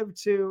alternative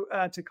to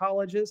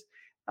colleges.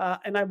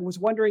 And I was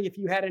wondering if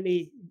you had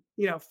any,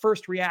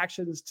 first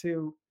reactions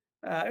to.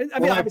 I Well,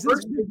 mean, my obviously, this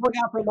first has been going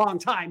on for a long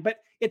time, but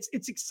it's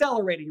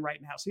accelerating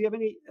right now. So, you have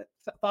any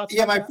thoughts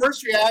Yeah, about my that?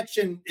 first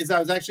reaction is I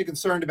was actually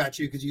concerned about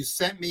you because you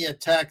sent me a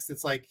text.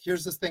 It's like,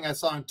 here's this thing I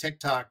saw on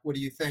TikTok. What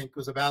do you think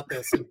was about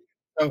this? And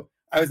so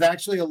I was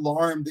actually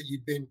alarmed that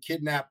you'd been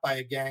kidnapped by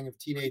a gang of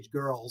teenage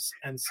girls.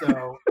 And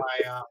so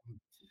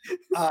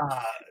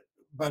uh,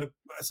 but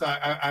so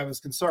I was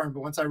concerned.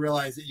 But once I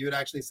realized that you had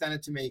actually sent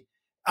it to me,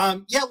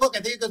 yeah, look,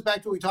 I think it goes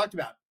back to what we talked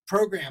about.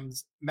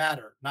 Programs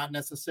matter, not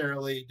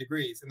necessarily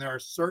degrees. And there are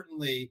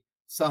certainly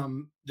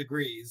some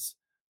degrees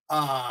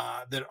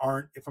that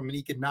aren't, from an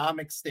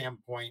economic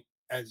standpoint,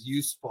 as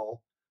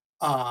useful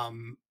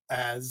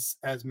as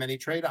many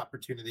trade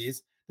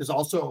opportunities. There's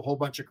also a whole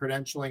bunch of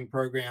credentialing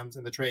programs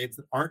in the trades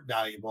that aren't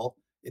valuable.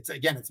 It's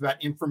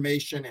about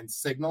information and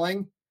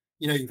signaling.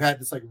 You've had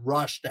this like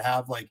rush to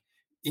have like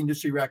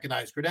industry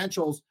recognized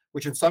credentials,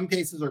 which in some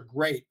cases are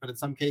great, but in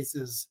some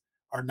cases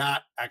are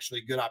not actually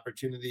good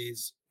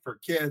opportunities for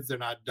kids. They're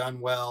not done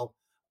well.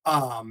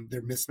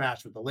 They're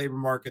mismatched with the labor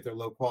market. They're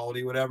low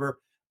quality, whatever.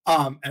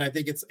 And I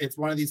think it's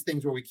one of these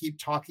things where we keep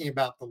talking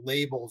about the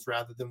labels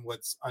rather than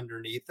what's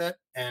underneath it.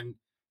 And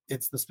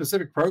it's the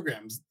specific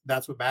programs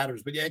that's what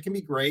matters. But yeah, it can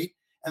be great.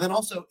 And then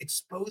also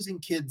exposing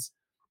kids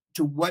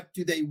to what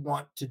do they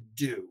want to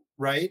do,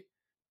 right?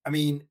 I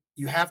mean,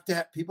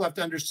 people have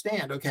to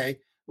understand, okay,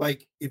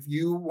 like if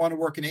you want to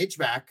work in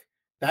HVAC,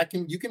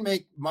 you can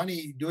make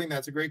money doing that.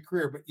 It's a great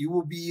career, but you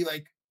will be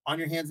like on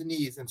your hands and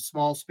knees in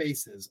small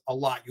spaces a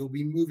lot. You'll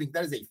be moving.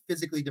 That is a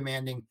physically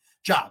demanding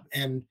job.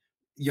 And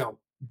you know,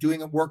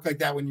 doing a work like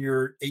that when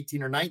you're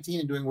 18 or 19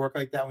 and doing work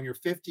like that when you're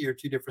 50 are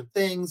two different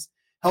things.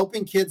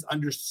 Helping kids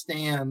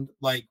understand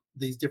like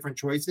these different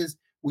choices.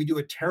 We do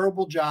a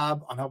terrible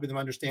job on helping them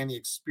understand the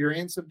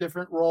experience of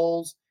different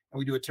roles, and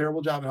we do a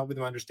terrible job in helping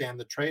them understand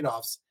the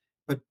trade-offs.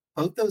 But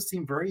both those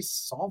seem very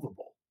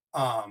solvable.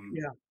 Um,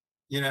 Yeah,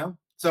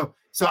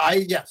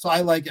 so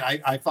I like it.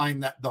 I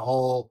find that the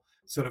whole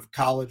sort of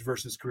college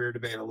versus career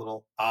debate a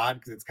little odd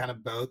because it's kind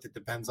of both. It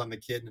depends on the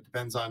kid and it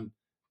depends on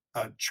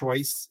a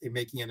choice in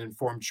making an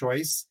informed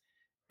choice.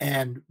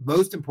 And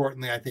most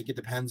importantly, I think it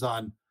depends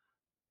on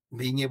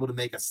being able to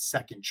make a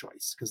second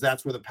choice because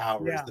that's where the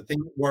power is. yeah, The thing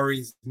that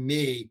worries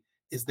me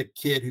is the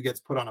kid who gets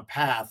put on a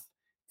path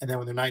and then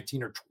when they're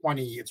 19 or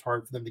 20, it's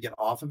hard for them to get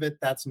off of it.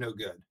 That's no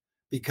good yeah,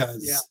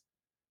 because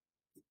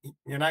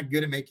you're not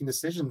good at making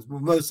decisions.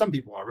 Well, some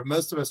people are, but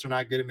most of us are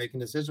not good at making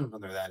decisions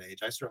when they're that age.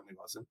 I certainly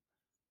wasn't.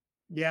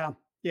 yeah,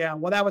 yeah.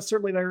 Well, that was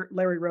certainly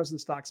Larry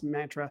Rosenstock's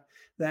mantra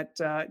that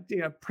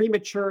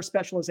premature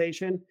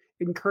specialization,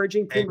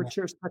 encouraging Amen.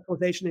 premature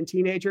specialization in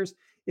teenagers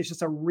is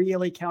just a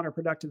really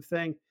counterproductive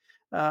thing.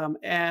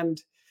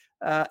 And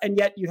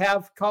yet you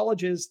have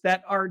colleges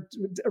that are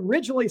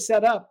originally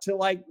set up to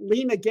like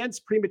lean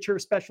against premature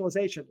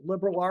specialization,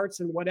 liberal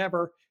arts and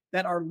whatever,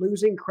 that are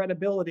losing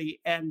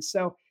credibility. And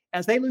so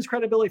as they lose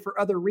credibility for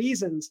other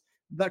reasons,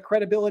 the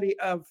credibility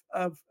of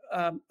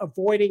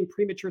avoiding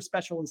premature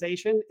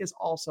specialization is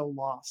also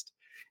lost.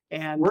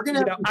 And We're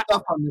going to have some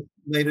stuff on this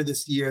later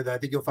this year that I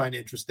think you'll find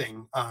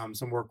interesting.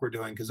 Some work we're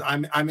doing because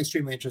I'm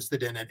extremely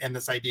interested in it and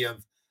this idea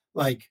of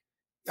like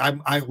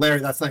Larry.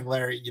 That's like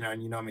Larry,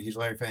 and I'm a huge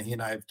Larry fan. He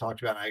and I have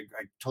talked about. It.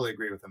 I totally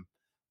agree with him.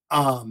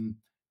 Um,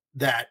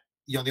 that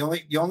the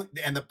only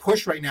and the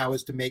push right now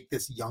is to make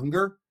this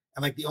younger.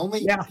 And like the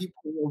only yeah,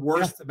 people who are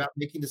yeah, worse about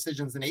making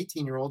decisions than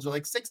 18-year-olds are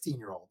like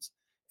 16-year-olds.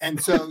 And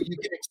so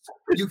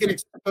you can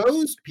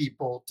expose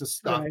people to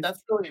stuff. right,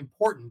 That's really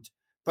important,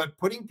 but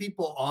putting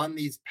people on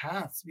these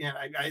paths, man,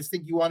 I just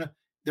think you want to.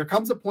 There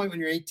comes a point when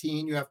you're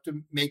 18, you have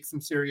to make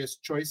some serious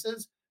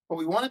choices, but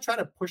we want to try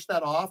to push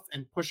that off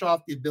and push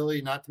off the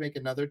ability not to make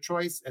another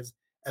choice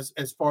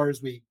as far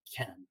as we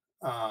can.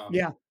 Um,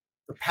 yeah.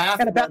 the path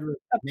And about rhetoric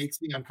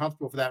makes me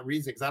uncomfortable for that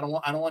reason because I don't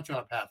want you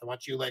on a path. I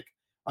want you like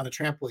on a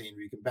trampoline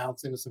where you can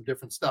bounce into some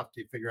different stuff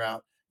to figure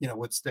out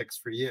what sticks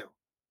for you.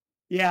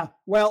 Yeah,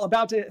 well,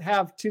 about to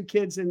have two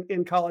kids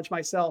in college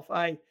myself.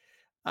 I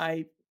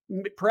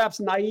perhaps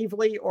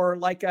naively or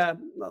like a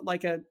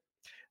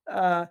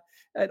uh,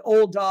 an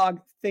old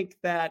dog think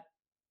that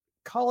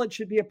college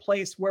should be a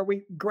place where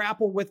we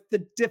grapple with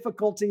the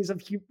difficulties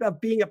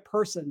of being a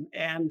person.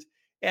 And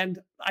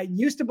I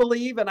used to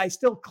believe, and I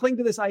still cling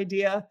to this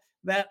idea,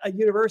 that a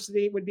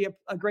university would be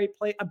a great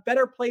place, a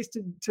better place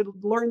to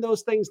learn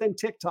those things than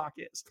TikTok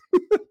is.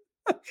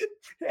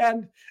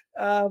 And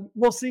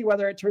we'll see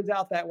whether it turns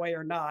out that way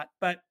or not.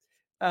 But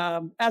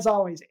as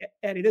always,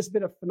 Eddie, this has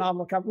been a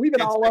phenomenal conversation. We've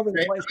been all over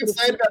the place. I'm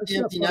excited about the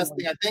empty nest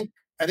thing.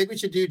 I think we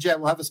should do, Jet.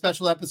 We'll have a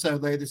special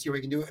episode later this year.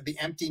 We can do the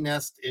empty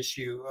nest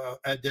issue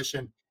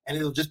edition, and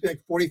it'll just be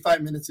like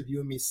 45 minutes of you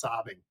and me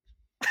sobbing.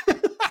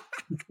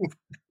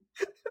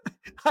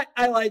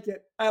 I like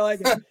it. I like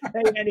it.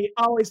 Hey, Eddie,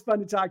 always fun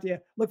to talk to you.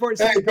 Look forward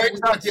to seeing you. Great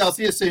to talk to you. I'll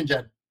see you soon,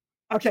 Jen.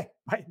 Okay,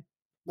 bye.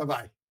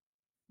 Bye-bye.